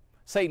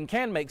Satan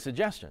can make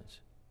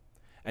suggestions.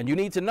 And you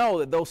need to know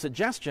that those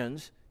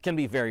suggestions can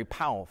be very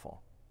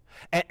powerful.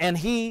 And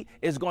he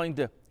is going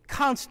to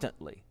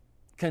constantly,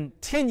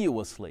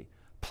 continuously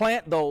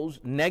plant those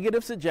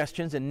negative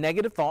suggestions and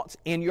negative thoughts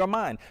in your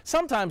mind.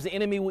 Sometimes the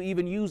enemy will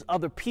even use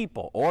other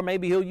people, or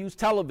maybe he'll use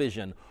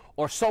television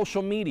or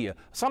social media.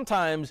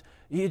 Sometimes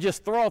you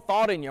just throw a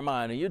thought in your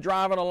mind and you're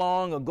driving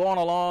along or going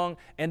along,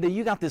 and then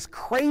you got this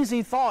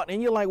crazy thought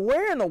and you're like,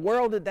 where in the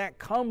world did that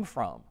come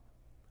from?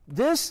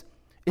 This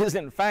is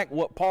in fact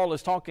what Paul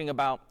is talking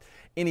about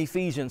in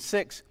Ephesians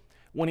 6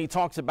 when he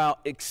talks about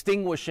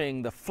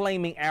extinguishing the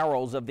flaming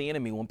arrows of the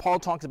enemy. When Paul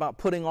talks about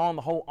putting on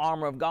the whole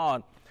armor of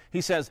God, he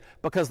says,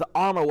 because the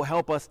armor will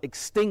help us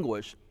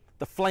extinguish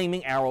the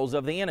flaming arrows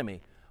of the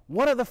enemy.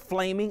 What are the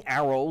flaming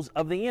arrows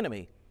of the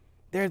enemy?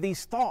 They're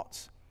these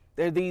thoughts.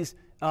 They're these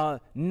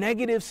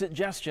negative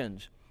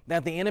suggestions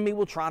that the enemy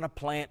will try to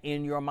plant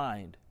in your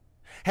mind.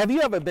 Have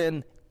you ever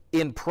been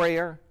in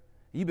prayer?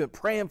 You've been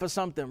praying for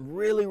something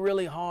really,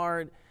 really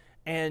hard,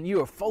 and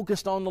you are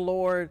focused on the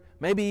Lord,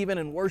 maybe even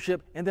in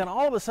worship, and then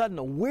all of a sudden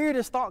the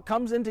weirdest thought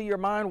comes into your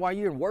mind while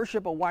you're in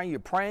worship or while you're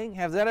praying.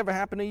 Has that ever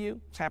happened to you?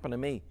 It's happened to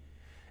me.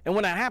 And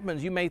when that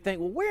happens, you may think,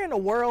 well, where in the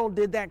world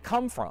did that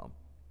come from?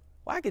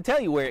 Well, I can tell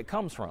you where it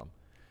comes from.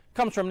 It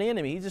comes from the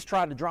enemy. He just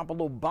tried to drop a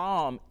little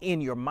bomb in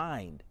your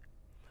mind.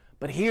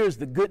 But here's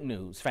the good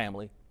news,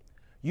 family.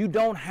 You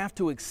don't have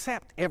to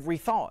accept every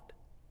thought.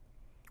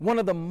 One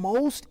of the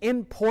most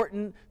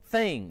important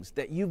things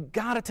that you've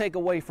got to take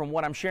away from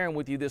what I'm sharing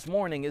with you this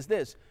morning is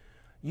this.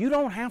 You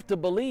don't have to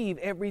believe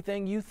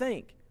everything you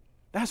think.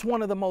 That's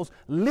one of the most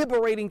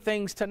liberating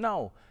things to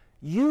know.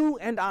 You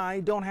and I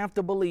don't have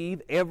to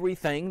believe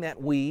everything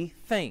that we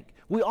think.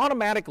 We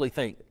automatically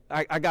think.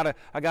 I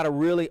gotta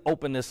really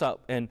open this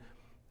up and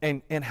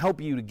help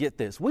you to get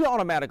this. We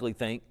automatically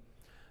think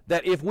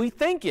that if we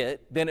think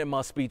it, then it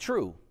must be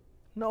true.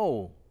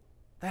 No,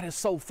 that is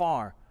so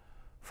far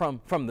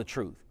from the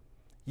truth.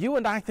 You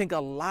and I think a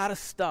lot of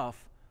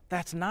stuff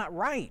that's not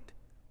right.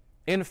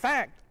 In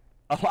fact,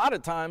 a lot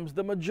of times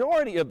the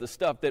majority of the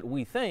stuff that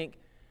we think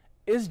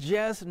is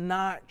just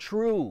not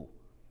true.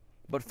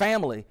 But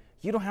family,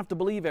 you don't have to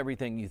believe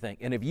everything you think.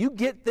 And if you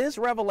get this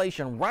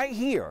revelation right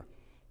here,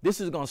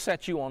 this is going to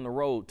set you on the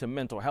road to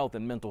mental health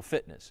and mental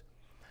fitness.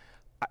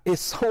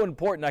 It's so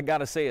important, I got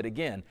to say it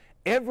again.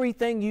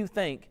 Everything you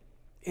think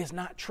is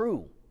not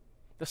true.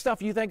 The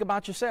stuff you think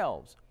about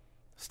yourselves,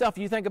 stuff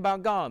you think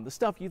about God, the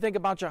stuff you think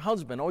about your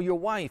husband or your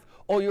wife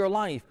or your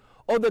life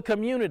or the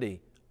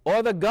community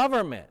or the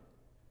government,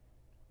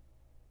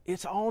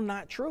 it's all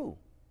not true.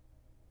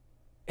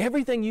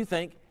 Everything you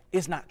think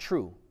is not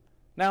true.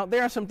 Now,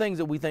 there are some things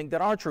that we think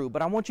that are true,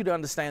 but I want you to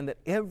understand that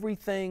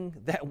everything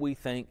that we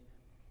think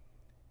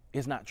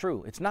is not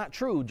true. It's not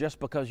true just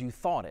because you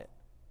thought it.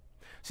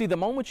 See, the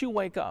moment you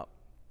wake up,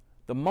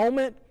 the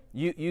moment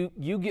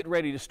you get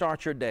ready to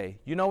start your day,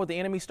 you know what the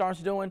enemy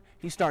starts doing?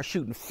 He starts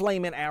shooting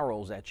flaming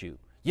arrows at you.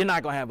 You're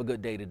not going to have a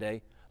good day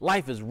today.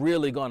 Life is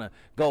really going to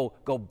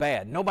go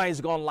bad.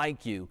 Nobody's going to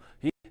like you.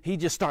 He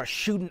just starts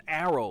shooting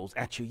arrows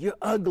at you. You're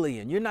ugly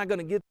and you're not going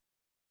to get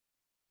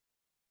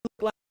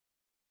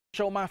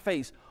show my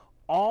face.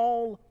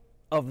 All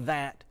of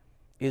that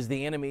is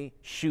the enemy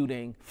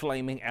shooting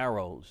flaming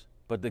arrows.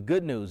 But the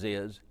good news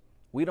is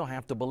we don't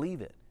have to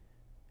believe it.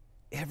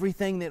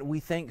 Everything that we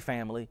think,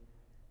 family,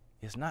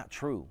 is not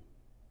true.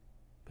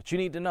 But you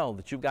need to know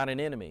that you've got an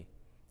enemy.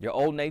 Your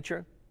old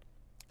nature,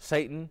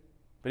 Satan,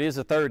 but here's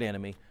the third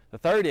enemy. The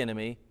third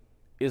enemy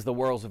is the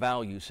world's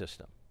value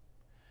system.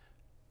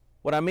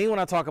 What I mean when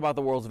I talk about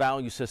the world's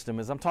value system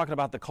is I'm talking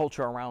about the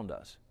culture around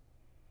us.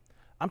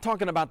 I'm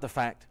talking about the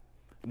fact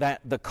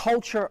that the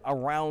culture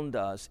around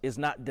us is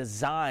not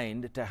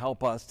designed to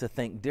help us to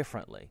think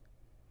differently.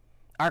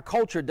 Our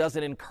culture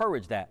doesn't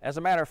encourage that. As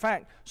a matter of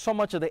fact, so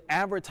much of the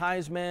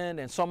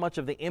advertisement and so much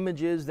of the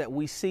images that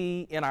we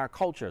see in our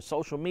culture,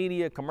 social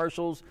media,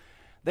 commercials,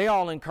 they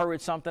all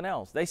encourage something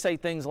else. They say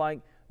things like,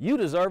 you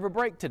deserve a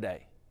break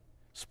today.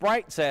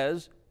 Sprite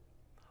says,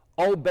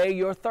 obey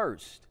your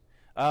thirst.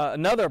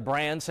 Another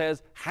brand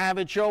says, have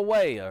it your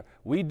way, or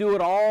we do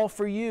it all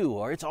for you,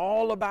 or it's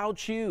all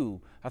about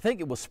you. I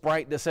think it was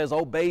Sprite that says,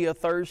 obey your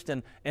thirst,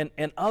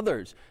 and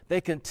others.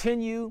 They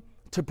continue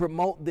to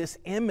promote this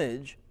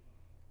image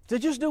to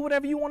just do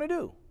whatever you want to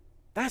do.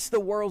 That's the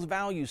world's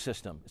value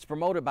system. It's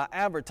promoted by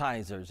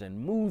advertisers and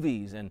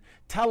movies and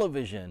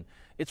television.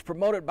 It's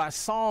promoted by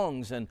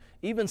songs and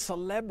even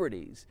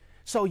celebrities.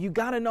 So you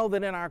got to know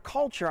that in our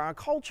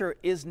culture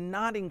is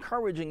not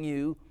encouraging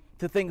you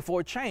to think for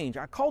a change.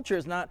 Our culture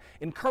is not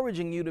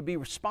encouraging you to be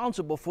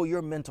responsible for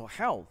your mental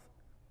health.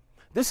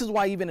 This is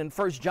why even in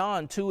 1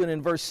 John 2 and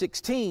in verse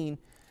 16,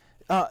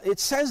 it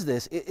says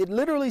this. It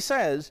literally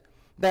says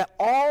that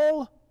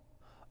all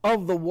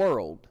of the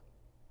world,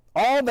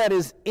 all that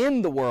is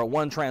in the world,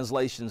 one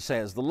translation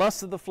says, the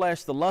lust of the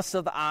flesh, the lust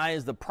of the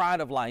eyes, the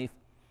pride of life,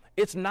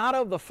 it's not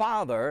of the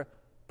Father,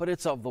 but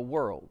it's of the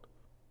world.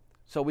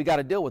 So we got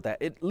to deal with that.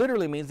 It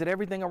literally means that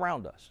everything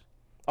around us,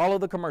 all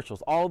of the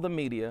commercials, all of the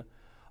media,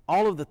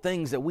 all of the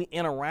things that we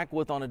interact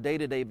with on a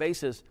day-to-day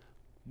basis,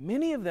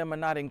 many of them are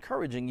not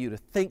encouraging you to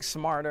think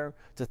smarter,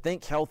 to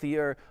think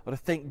healthier, or to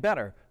think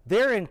better.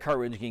 They're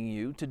encouraging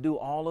you to do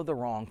all of the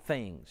wrong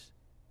things.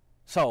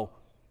 So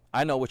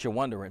I know what you're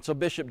wondering. So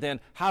Bishop, then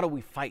how do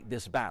we fight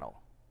this battle?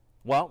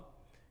 Well,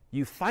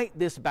 you fight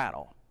this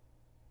battle.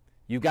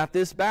 You got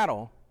this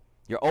battle,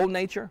 your old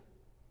nature,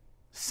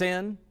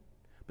 sin,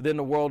 but then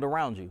the world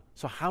around you.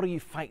 So how do you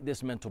fight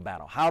this mental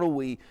battle? How do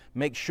we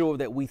make sure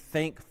that we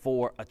think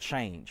for a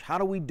change? How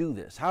do we do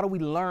this? How do we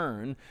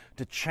learn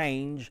to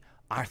change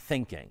our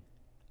thinking?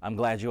 I'm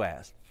glad you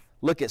asked.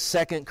 Look at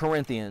 2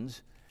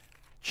 Corinthians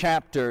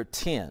chapter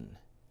 10.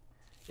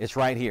 It's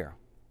right here.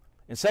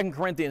 In 2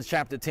 Corinthians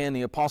chapter 10,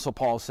 the Apostle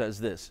Paul says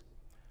this,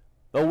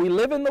 though we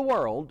live in the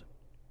world,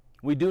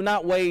 we do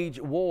not wage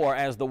war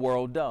as the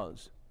world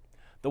does.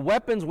 The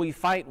weapons we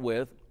fight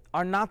with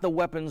are not the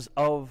weapons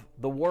of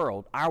the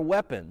world. Our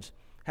weapons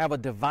have a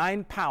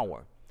divine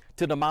power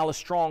to demolish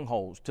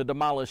strongholds, to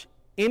demolish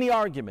any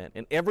argument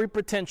and every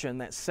pretension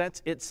that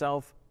sets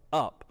itself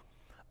up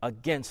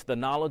against the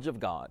knowledge of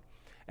God.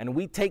 And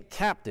we take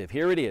captive,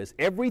 here it is,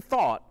 every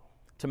thought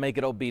to make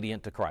it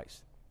obedient to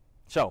Christ.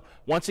 So,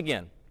 once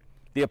again,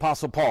 the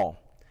Apostle Paul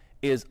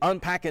is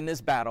unpacking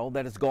this battle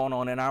that is going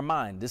on in our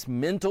mind, this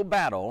mental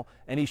battle,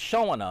 and he's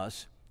showing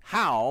us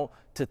how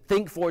to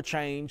think for a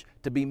change,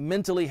 to be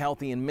mentally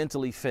healthy and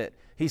mentally fit.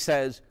 He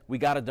says we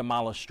got to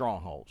demolish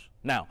strongholds.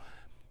 Now,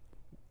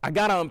 I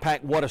got to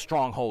unpack what a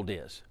stronghold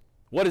is.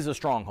 What is a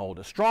stronghold?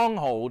 A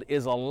stronghold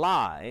is a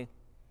lie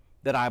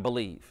that I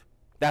believe.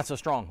 That's a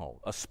stronghold.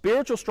 A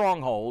spiritual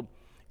stronghold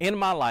in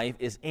my life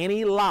is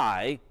any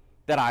lie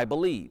that I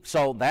believe.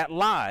 So that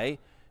lie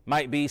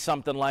might be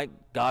something like,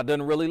 God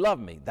doesn't really love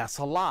me. That's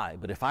a lie.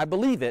 But if I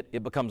believe it,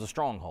 it becomes a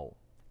stronghold.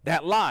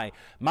 That lie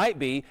might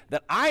be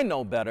that I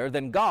know better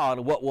than God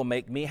what will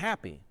make me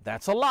happy.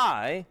 That's a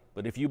lie,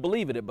 but if you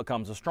believe it, it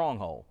becomes a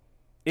stronghold.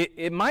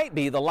 The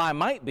lie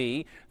might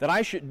be that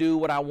I should do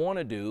what I want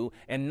to do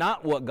and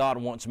not what God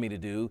wants me to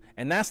do,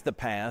 and that's the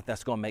path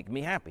that's going to make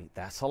me happy.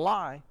 That's a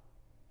lie,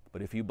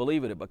 but if you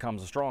believe it, it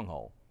becomes a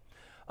stronghold.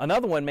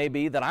 Another one may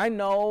be that I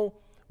know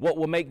what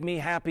will make me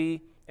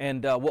happy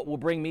and what will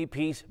bring me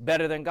peace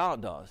better than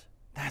God does.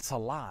 That's a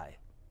lie.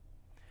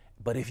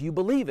 But if you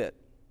believe it,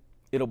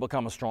 it'll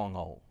become a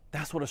stronghold.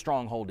 That's what a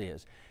stronghold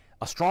is.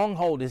 A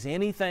stronghold is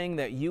anything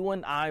that you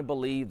and I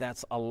believe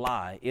that's a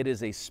lie. It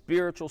is a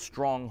spiritual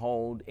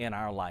stronghold in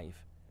our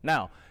life.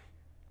 Now,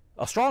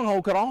 a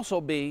stronghold could also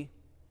be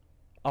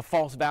a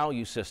false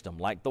value system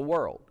like the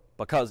world,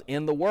 because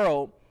in the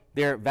world,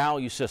 their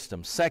value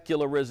systems,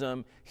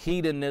 secularism,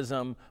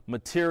 hedonism,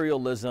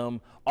 materialism,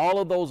 all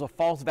of those are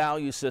false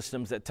value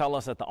systems that tell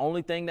us that the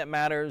only thing that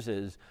matters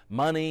is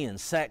money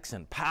and sex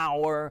and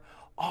power.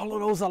 All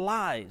of those are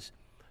lies.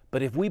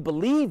 But if we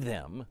believe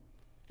them,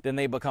 then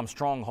they become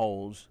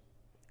strongholds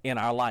in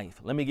our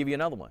life. Let me give you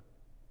another one.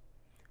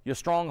 Your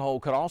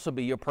stronghold could also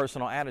be your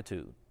personal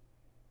attitude.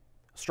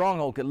 A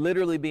stronghold could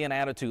literally be an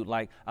attitude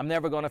like, I'm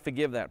never going to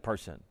forgive that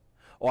person.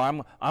 Or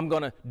I'm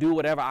going to do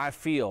whatever I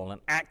feel and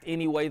act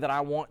any way that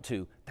I want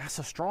to. That's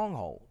a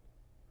stronghold.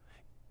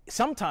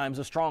 Sometimes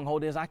a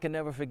stronghold is I can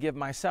never forgive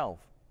myself.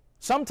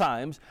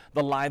 Sometimes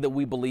the lie that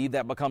we believe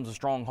that becomes a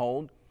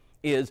stronghold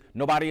is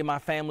nobody in my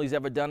family's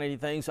ever done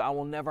anything, so I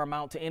will never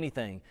amount to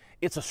anything.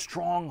 It's a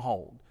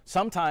stronghold.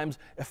 Sometimes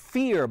a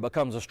fear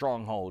becomes a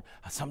stronghold.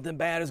 Something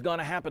bad is going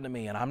to happen to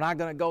me, and I'm not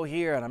going to go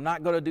here, and I'm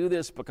not going to do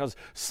this because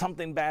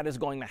something bad is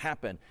going to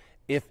happen.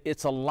 If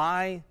it's a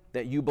lie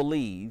that you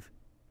believe,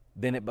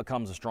 then it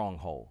becomes a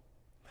stronghold.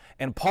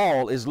 And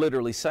Paul is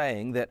literally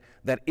saying that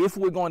if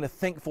we're going to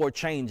think for a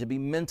change and be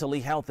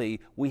mentally healthy,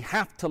 we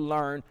have to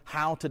learn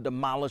how to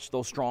demolish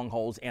those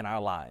strongholds in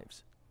our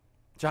lives.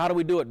 So how do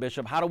we do it,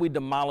 Bishop? How do we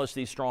demolish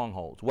these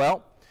strongholds?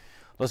 Well,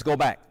 let's go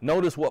back.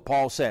 Notice what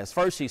Paul says.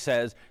 First, he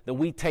says that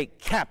we take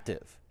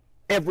captive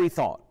every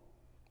thought.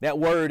 That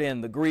word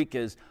in the Greek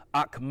is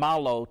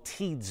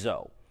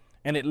akmalotizo,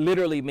 and it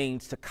literally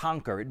means to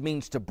conquer. It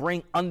means to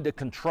bring under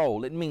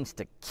control. It means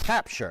to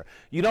capture.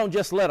 You don't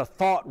just let a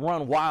thought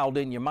run wild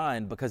in your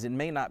mind because it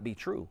may not be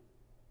true.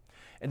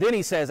 And then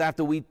he says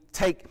after we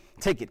take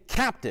it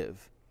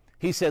captive,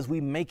 he says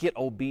we make it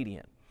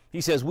obedient. He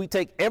says we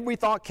take every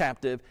thought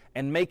captive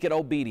and make it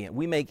obedient.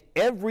 We make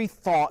every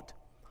thought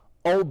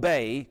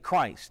obey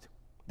Christ.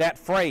 That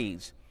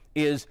phrase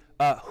is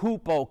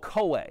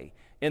hupokoe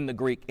in the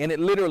Greek, and it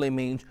literally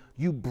means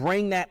you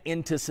bring that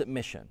into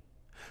submission.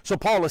 So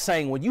Paul is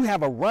saying when you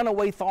have a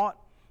runaway thought,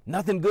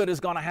 nothing good is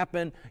going to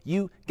happen.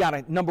 You got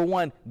to, number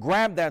one,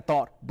 grab that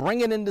thought,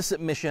 bring it into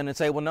submission and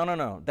say, well,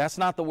 no, that's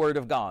not the word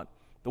of God.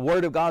 The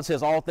word of God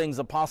says all things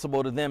are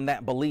possible to them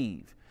that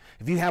believe.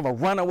 If you have a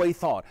runaway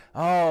thought,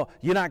 oh,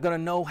 you're not going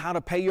to know how to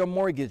pay your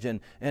mortgage and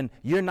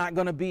you're not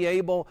going to be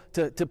able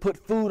to put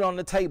food on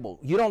the table.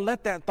 You don't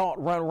let that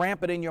thought run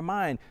rampant in your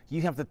mind.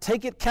 You have to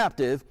take it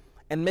captive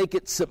and make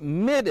it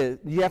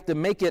submitted. You have to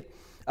make it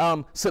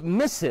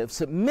submissive,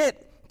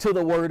 submit to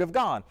the word of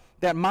God,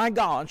 that my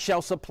God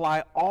shall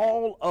supply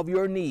all of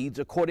your needs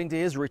according to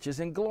his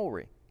riches and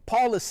glory.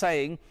 Paul is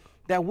saying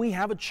that we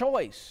have a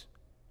choice,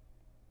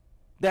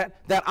 that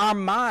our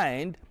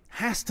mind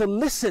has to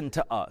listen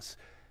to us.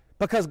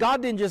 Because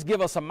God didn't just give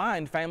us a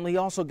mind, family, he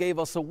also gave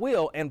us a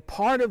will. And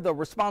part of the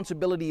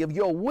responsibility of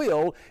your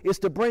will is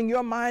to bring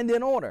your mind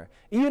in order.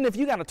 Even if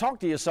you got to talk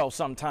to yourself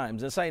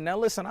sometimes and say, now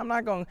listen, I'm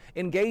not going to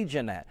engage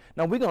in that.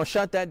 No, we're going to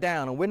shut that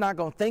down and we're not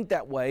going to think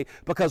that way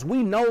because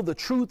we know the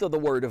truth of the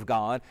word of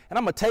God. And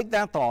I'm going to take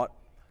that thought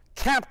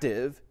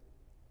captive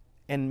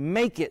and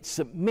make it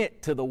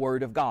submit to the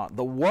word of God.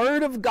 The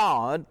word of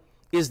God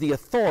is the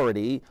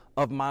authority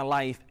of my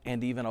life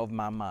and even of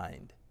my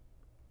mind.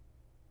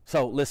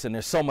 So listen,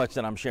 there's so much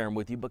that I'm sharing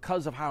with you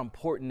because of how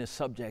important this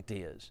subject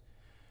is.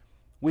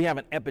 We have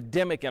an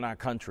epidemic in our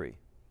country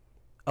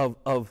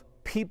of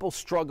people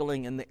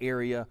struggling in the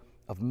area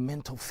of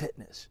mental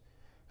fitness.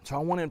 So I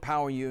want to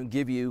empower you and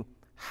give you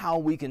how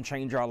we can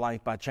change our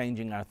life by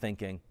changing our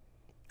thinking.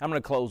 I'm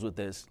going to close with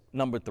this.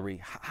 Number 3,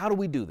 how do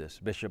we do this,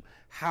 Bishop?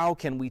 How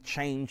can we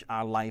change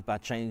our life by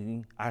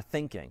changing our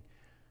thinking?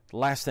 The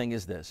last thing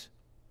is this.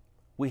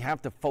 We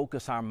have to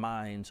focus our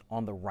minds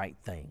on the right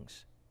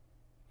things.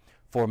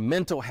 For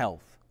mental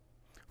health,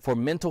 for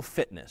mental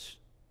fitness,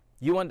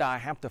 you and I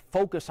have to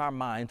focus our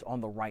minds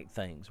on the right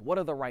things. What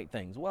are the right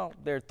things? Well,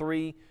 there are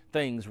 3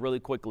 things really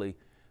quickly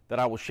that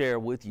I will share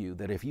with you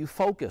that if you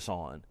focus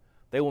on,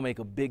 they will make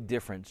a big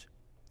difference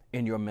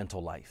in your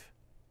mental life.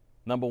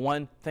 Number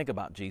one, think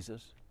about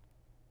Jesus.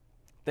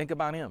 Think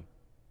about him.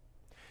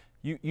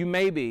 You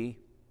maybe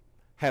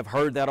have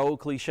heard that old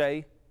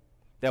cliche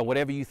that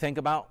whatever you think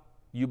about,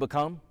 you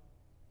become.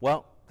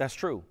 Well, that's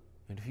true.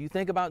 And if you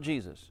think about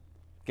Jesus,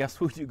 guess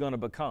who you're going to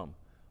become?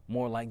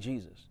 More like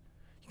Jesus.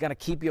 You got to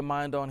keep your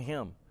mind on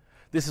him.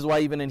 This is why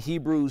even in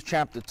Hebrews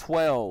chapter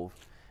 12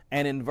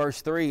 and in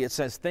verse 3, it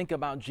says, think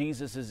about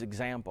Jesus'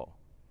 example.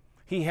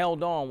 He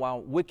held on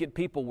while wicked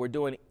people were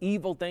doing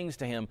evil things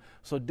to him.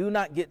 So do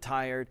not get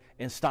tired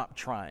and stop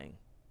trying.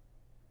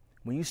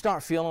 When you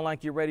start feeling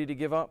like you're ready to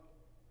give up,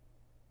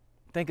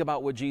 think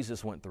about what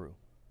Jesus went through.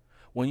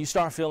 When you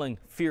start feeling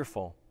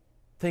fearful,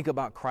 think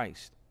about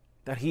Christ,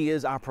 that he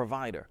is our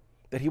provider,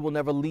 that he will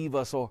never leave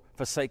us or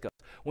forsake us.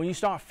 When you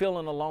start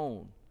feeling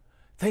alone,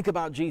 think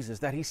about Jesus,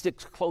 that he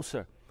sticks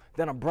closer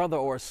than a brother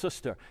or a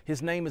sister.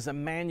 His name is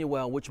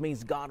Emmanuel, which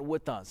means God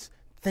with us.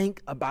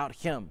 Think about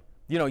him.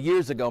 You know,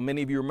 years ago,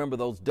 many of you remember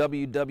those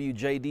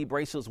WWJD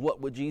bracelets,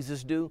 What Would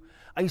Jesus Do?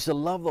 I used to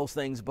love those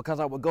things because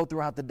I would go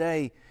throughout the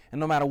day, and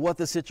no matter what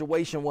the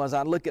situation was,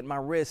 I'd look at my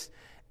wrist,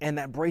 and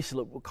that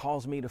bracelet would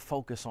cause me to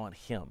focus on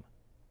him.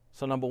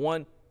 So number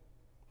one,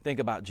 think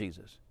about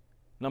Jesus.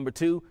 Number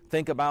two,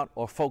 think about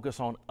or focus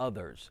on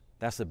others.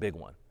 That's a big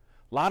one.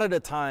 A lot of the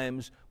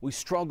times we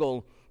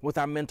struggle with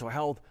our mental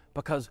health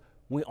because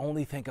we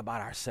only think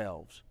about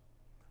ourselves.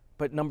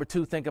 But number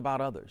two, think about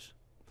others.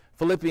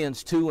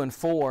 Philippians 2 and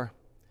 4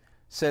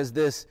 says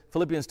this.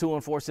 Philippians 2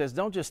 and 4 says,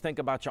 don't just think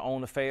about your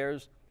own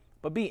affairs,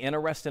 but be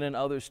interested in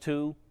others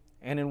too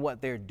and in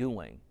what they're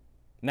doing.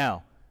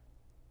 Now,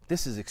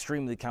 this is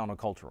extremely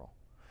countercultural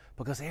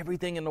because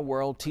everything in the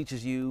world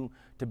teaches you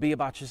to be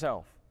about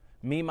yourself.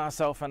 Me,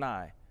 myself, and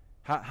I.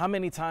 How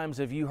many times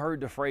have you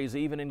heard the phrase,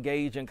 even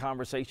engage in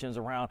conversations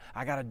around,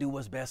 I got to do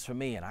what's best for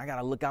me and I got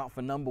to look out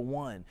for number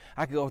one.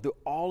 I could go through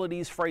all of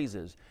these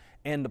phrases.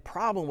 And the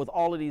problem with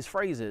all of these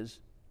phrases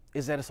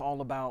is that it's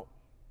all about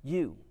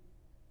you.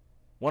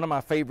 One of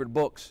my favorite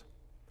books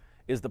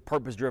is The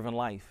Purpose-Driven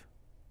Life.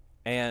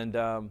 And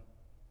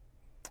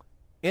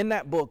in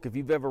that book, if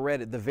you've ever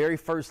read it, the very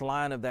first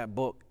line of that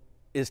book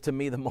is to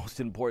me the most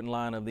important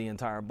line of the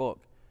entire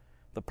book.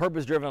 The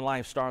Purpose-Driven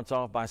Life starts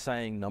off by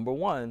saying, number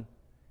one,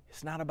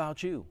 it's not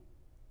about you.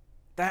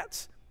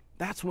 That's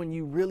when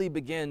you really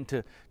begin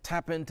to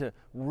tap into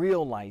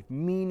real life,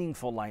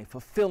 meaningful life,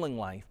 fulfilling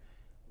life,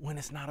 when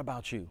it's not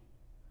about you.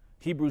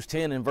 Hebrews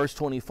 10 and verse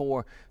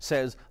 24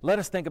 says, let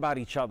us think about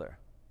each other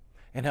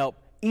and help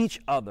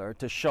each other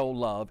to show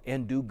love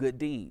and do good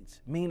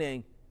deeds.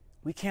 Meaning,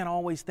 we can't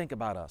always think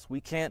about us. We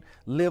can't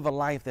live a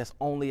life that's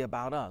only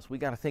about us. We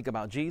got to think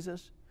about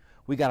Jesus.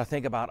 We got to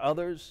think about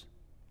others.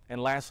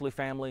 And lastly,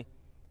 family,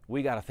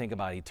 we got to think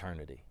about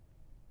eternity.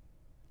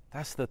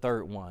 That's the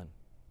third one.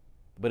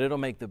 But it'll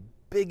make the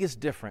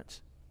biggest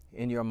difference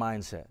in your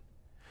mindset.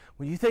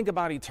 When you think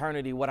about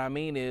eternity, what I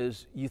mean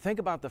is you think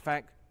about the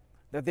fact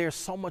that there's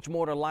so much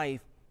more to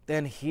life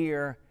than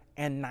here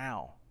and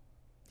now.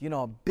 You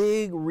know, a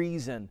big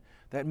reason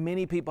that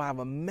many people have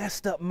a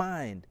messed up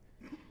mind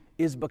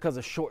is because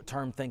of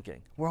short-term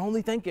thinking. We're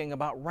only thinking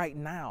about right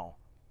now.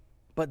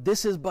 But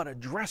this is but a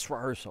dress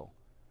rehearsal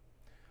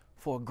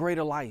for a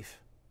greater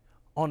life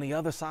on the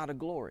other side of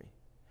glory.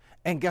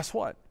 And guess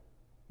what?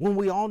 When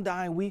we all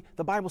die,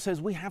 the Bible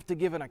says we have to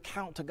give an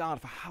account to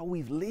God for how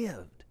we've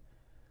lived.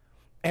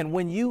 And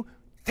when you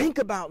think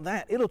about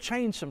that, it'll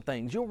change some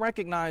things. You'll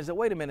recognize that,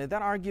 wait a minute,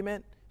 that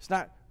argument is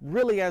not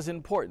really as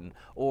important,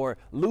 or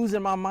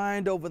losing my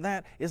mind over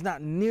that is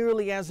not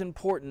nearly as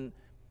important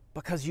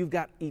because you've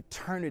got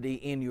eternity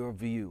in your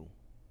view.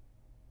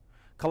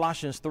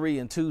 Colossians 3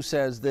 and 2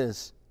 says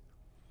this.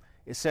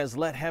 It says,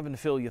 let heaven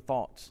fill your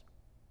thoughts.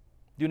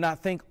 Do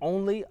not think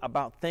only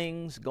about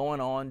things going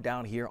on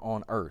down here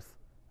on earth.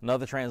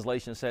 Another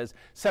translation says,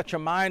 set your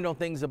mind on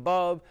things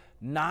above,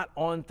 not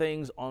on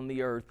things on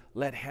the earth.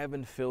 Let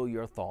heaven fill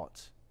your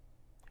thoughts.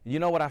 You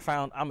know what I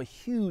found? I'm a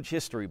huge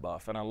history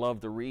buff, and I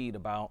love to read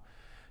about,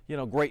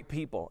 great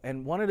people.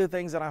 And one of the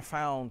things that I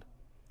found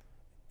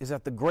is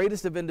that the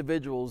greatest of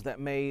individuals that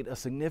made a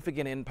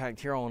significant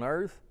impact here on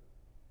earth,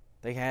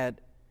 they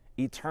had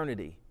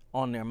eternity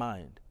on their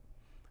mind.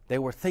 They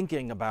were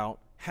thinking about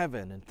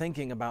heaven and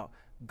thinking about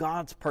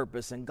God's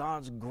purpose and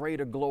God's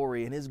greater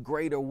glory and his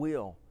greater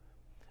will.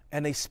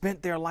 And they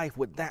spent their life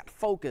with that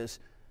focus,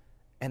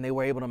 and they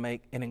were able to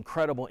make an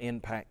incredible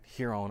impact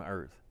here on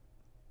earth.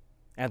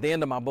 At the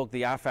end of my book,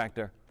 The I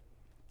Factor,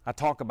 I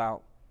talk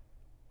about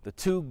the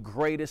two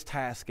greatest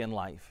tasks in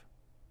life.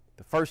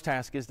 The first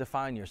task is to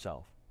find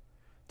yourself,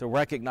 to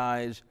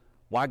recognize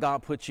why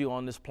God put you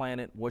on this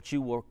planet, what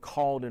you were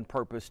called and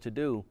purposed to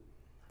do.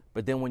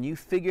 But then when you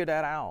figure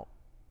that out,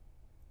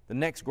 the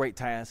next great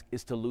task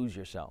is to lose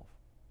yourself.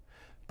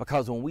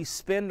 Because when we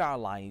spend our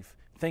life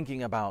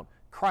thinking about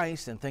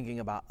Christ and thinking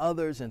about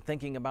others and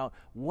thinking about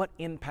what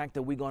impact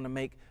are we going to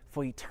make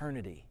for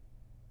eternity,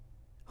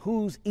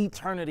 whose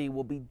eternity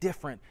will be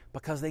different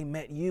because they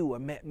met you or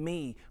met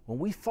me. When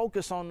we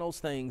focus on those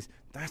things,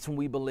 that's when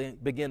we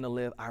begin to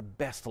live our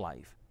best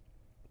life.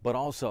 But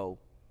also,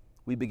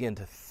 we begin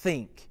to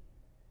think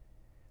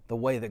the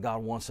way that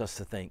God wants us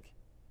to think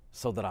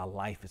so that our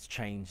life is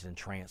changed and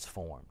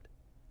transformed.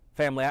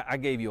 Family, I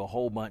gave you a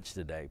whole bunch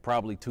today,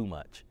 probably too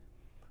much.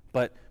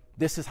 But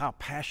this is how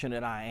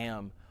passionate I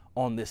am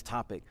on this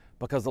topic,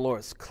 because the Lord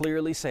has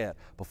clearly said,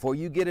 before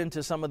you get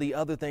into some of the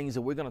other things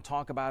that we're going to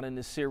talk about in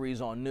this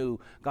series on new,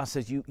 God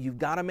says you've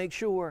got to make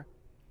sure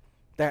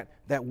that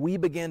we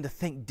begin to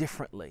think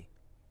differently.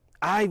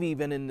 I've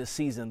even in this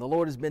season, the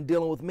Lord has been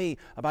dealing with me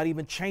about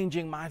even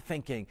changing my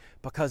thinking,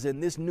 because in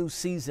this new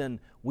season,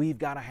 we've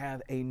got to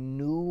have a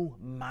new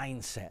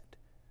mindset.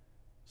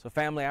 So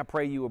family, I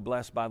pray you were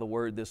blessed by the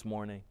word this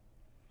morning.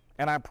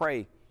 And I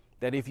pray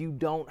that if you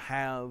don't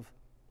have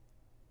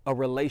a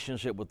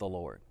relationship with the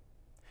Lord,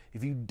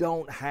 if you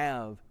don't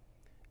have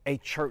a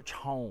church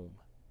home,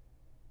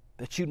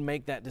 that you'd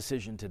make that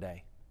decision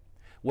today.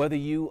 Whether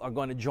you are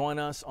going to join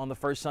us on the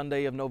first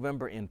Sunday of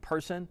November in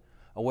person,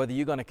 or whether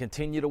you're going to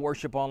continue to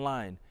worship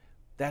online,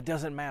 that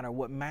doesn't matter.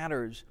 What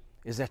matters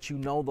is that you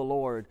know the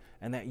Lord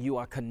and that you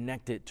are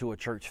connected to a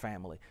church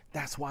family.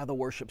 That's why the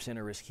worship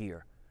center is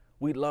here.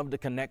 We'd love to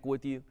connect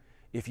with you.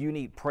 If you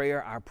need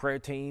prayer, our prayer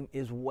team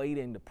is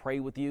waiting to pray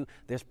with you.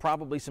 There's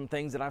probably some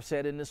things that I've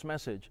said in this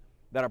message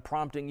that are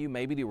prompting you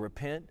maybe to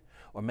repent,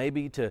 or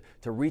maybe to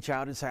reach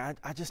out and say,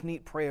 I just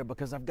need prayer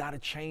because I've got to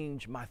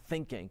change my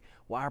thinking.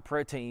 Well, our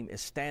prayer team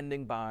is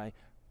standing by,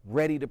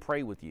 ready to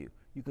pray with you.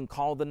 You can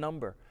call the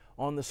number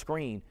on the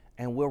screen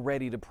and we're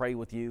ready to pray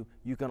with you.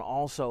 You can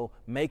also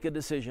make a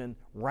decision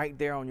right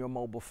there on your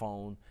mobile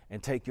phone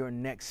and take your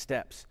next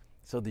steps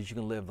so that you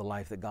can live the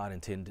life that God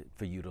intended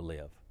for you to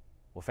live.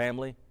 Well,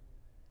 family,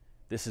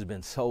 this has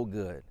been so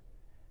good,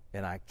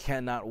 and I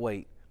cannot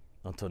wait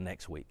until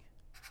next week.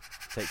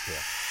 Take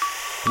care.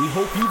 We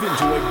hope you've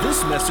enjoyed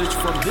this message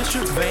from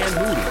Bishop Van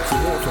Moody. For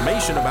more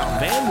information about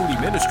Van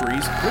Moody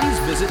Ministries, please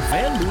visit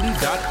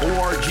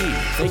vanmoody.org.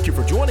 Thank you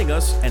for joining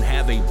us, and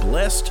have a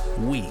blessed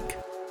week.